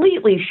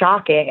completely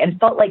shocking and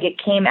felt like it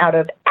came out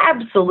of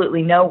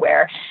absolutely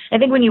nowhere. I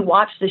think when you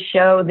watch the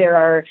show, there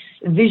are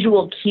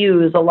visual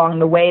cues along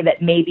the way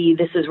that maybe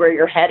this is where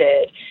you're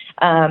headed.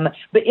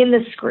 But in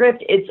the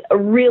script, it's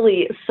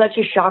really such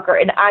a shocker.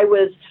 And I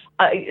was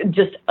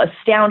just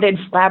astounded,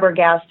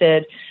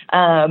 flabbergasted,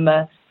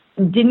 had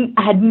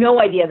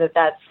no idea that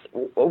that's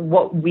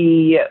what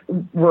we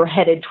were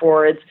headed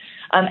towards.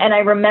 And I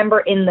remember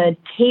in the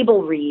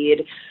table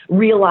read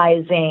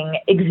realizing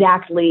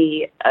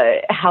exactly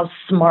how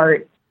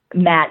smart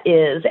Matt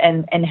is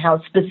and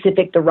how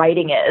specific the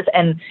writing is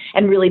and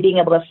really being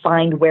able to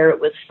find where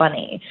it was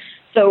funny.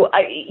 So,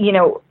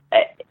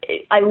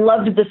 I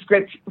loved the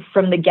script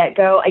from the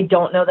get-go. I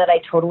don't know that I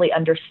totally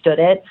understood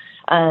it.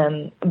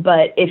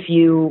 But if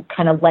you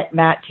kind of let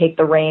Matt take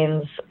the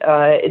reins,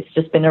 it's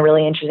just been a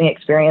really interesting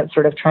experience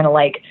sort of trying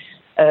to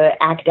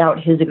act out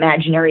his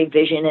imaginary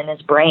vision in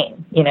his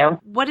brain, you know?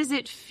 What does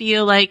it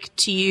feel like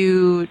to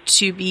you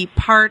to be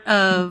part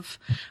of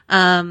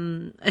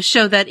a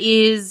show that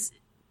is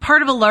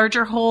part of a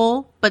larger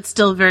whole, but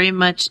still very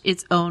much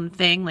its own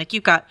thing? Like,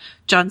 you've got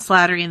John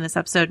Slattery in this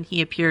episode, and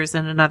he appears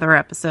in another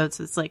episode,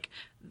 so it's like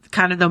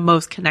kind of the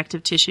most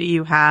connective tissue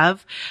you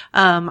have.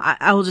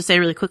 I will just say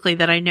really quickly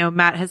that I know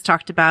Matt has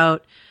talked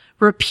about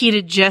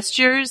repeated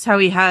gestures, how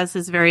he has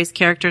his various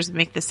characters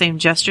make the same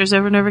gestures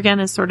over and over again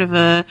as sort of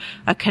a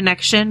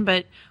connection.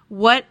 But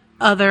what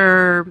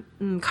other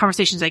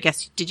conversations, I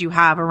guess, did you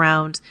have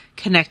around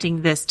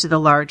connecting this to the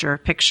larger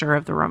picture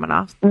of the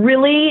Romanoffs?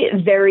 Really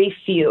very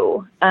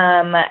few.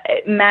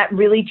 Matt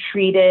really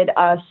treated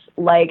us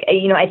like,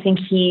 you know, I think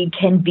he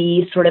can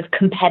be sort of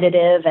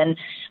competitive, and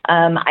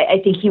I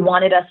think he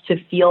wanted us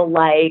to feel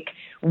like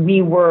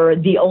we were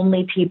the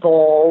only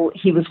people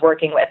he was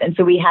working with. And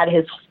so we had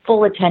his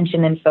full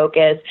attention and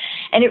focus.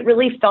 And it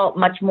really felt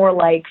much more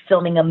like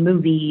filming a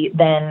movie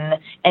than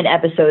an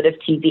episode of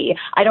TV.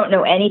 I don't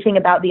know anything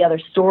about the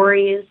other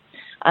stories.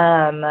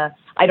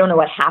 I don't know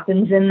what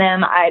happens in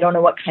them. I don't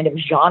know what kind of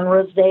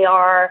genres they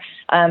are.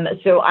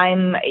 So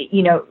I'm,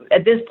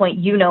 at this point,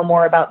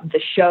 more about the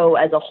show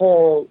as a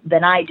whole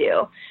than I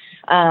do.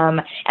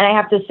 And I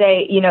have to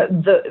say,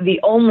 the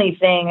only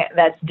thing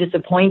that's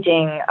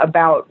disappointing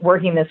about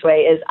working this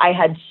way is I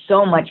had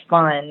so much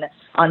fun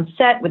on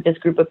set with this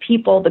group of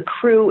people. The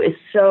crew is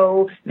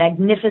so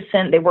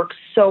magnificent. They work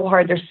so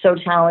hard. They're so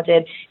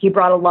talented. He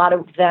brought a lot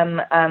of them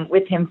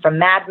with him from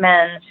Mad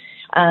Men.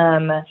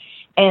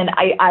 And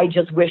I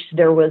just wish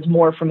there was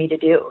more for me to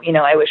do.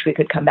 I wish we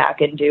could come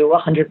back and do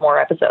 100 more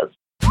episodes.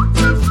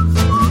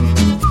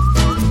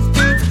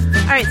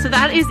 All right, so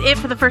that is it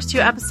for the first 2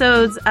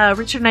 episodes.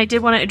 Richard and I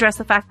did want to address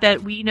the fact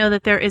that we know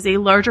that there is a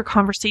larger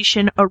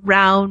conversation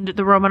around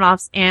the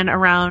Romanoffs and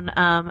around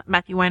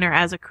Matthew Weiner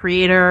as a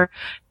creator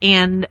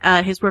and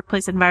his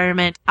workplace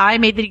environment. I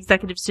made the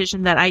executive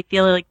decision that I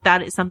feel like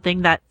that is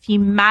something that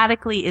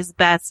thematically is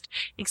best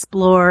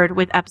explored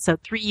with episode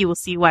 3. You will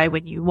see why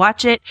when you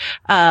watch it.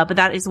 But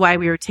that is why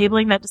we were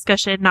tabling that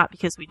discussion, not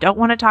because we don't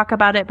want to talk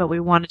about it, but we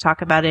want to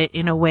talk about it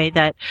in a way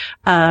that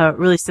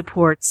really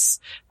supports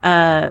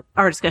our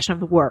discussion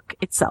of the work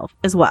itself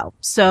as well.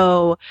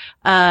 So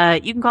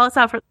you can call us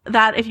out for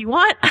that if you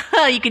want.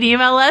 You can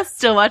email us,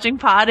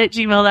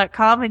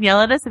 stillwatchingpod@gmail.com, and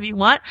yell at us if you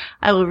want.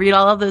 I will read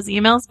all of those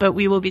emails, but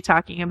we will be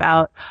talking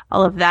about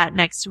all of that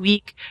next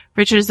week.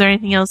 Richard, is there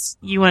anything else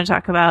you want to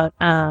talk about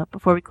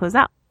before we close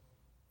out?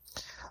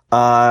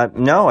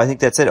 No, I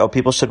think that's it. Oh,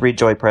 people should read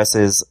Joy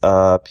Press's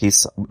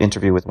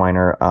interview with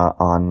Weiner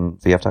on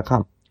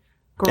VF.com.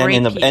 Great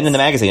and in the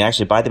magazine.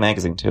 Actually, buy the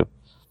magazine too.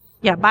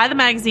 Yeah, buy the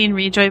magazine,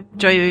 read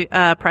Joy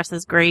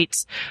Press's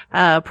great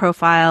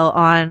profile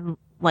on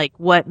like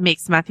what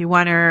makes Matthew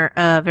Weiner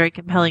a very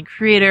compelling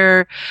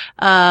creator,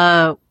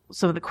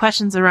 some of the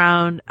questions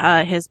around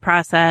his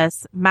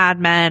process, Mad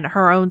Men,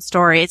 her own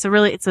story. It's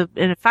a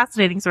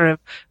fascinating sort of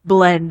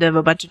blend of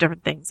a bunch of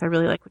different things. I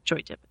really like what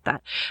Joy did with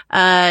that.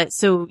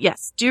 So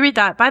yes, do read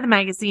that. Buy the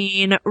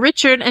magazine.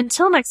 Richard,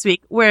 until next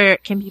week, where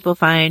can people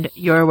find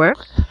your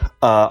work?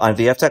 On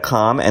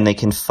VF.com, and they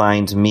can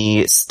find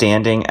me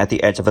standing at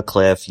the edge of a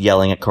cliff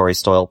yelling at Corey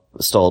Stoll,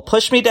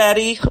 "Push me,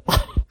 daddy!"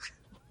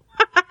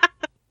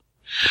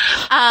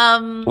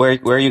 Where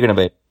are you gonna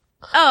be?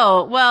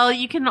 Oh, well,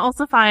 you can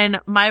also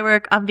find my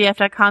work on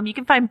VF.com. You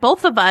can find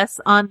both of us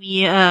on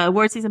the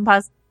award season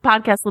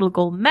podcast Little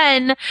Gold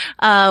Men.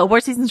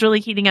 Award season's really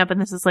heating up, and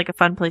this is like a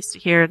fun place to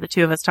hear the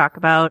two of us talk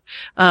about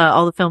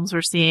all the films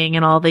we're seeing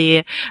and all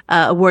the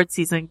award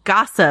season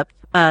gossip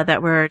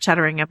that we're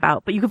chattering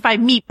about. But you can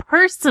find me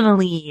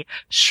personally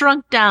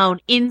shrunk down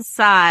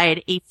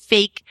inside a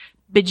fake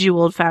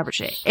bejeweled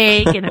Fabergé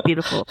egg in a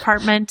beautiful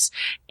apartment.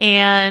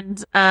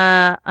 And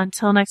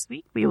until next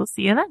week, we will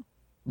see you then.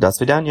 До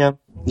свидания.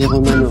 Les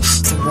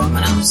Romanovs.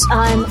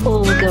 I'm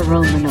Olga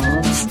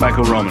Romanov.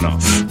 Michael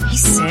Romanov. He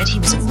said he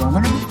was a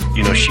Romanov?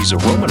 You know, she's a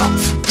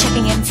Romanov.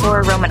 Checking in for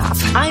a Romanov.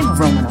 I'm a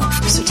Romanov.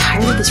 I'm so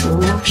tired of this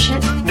Romanov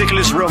shit.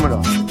 Nicholas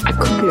Romanov. I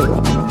could be a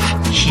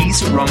Romanov.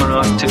 He's a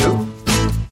Romanov too.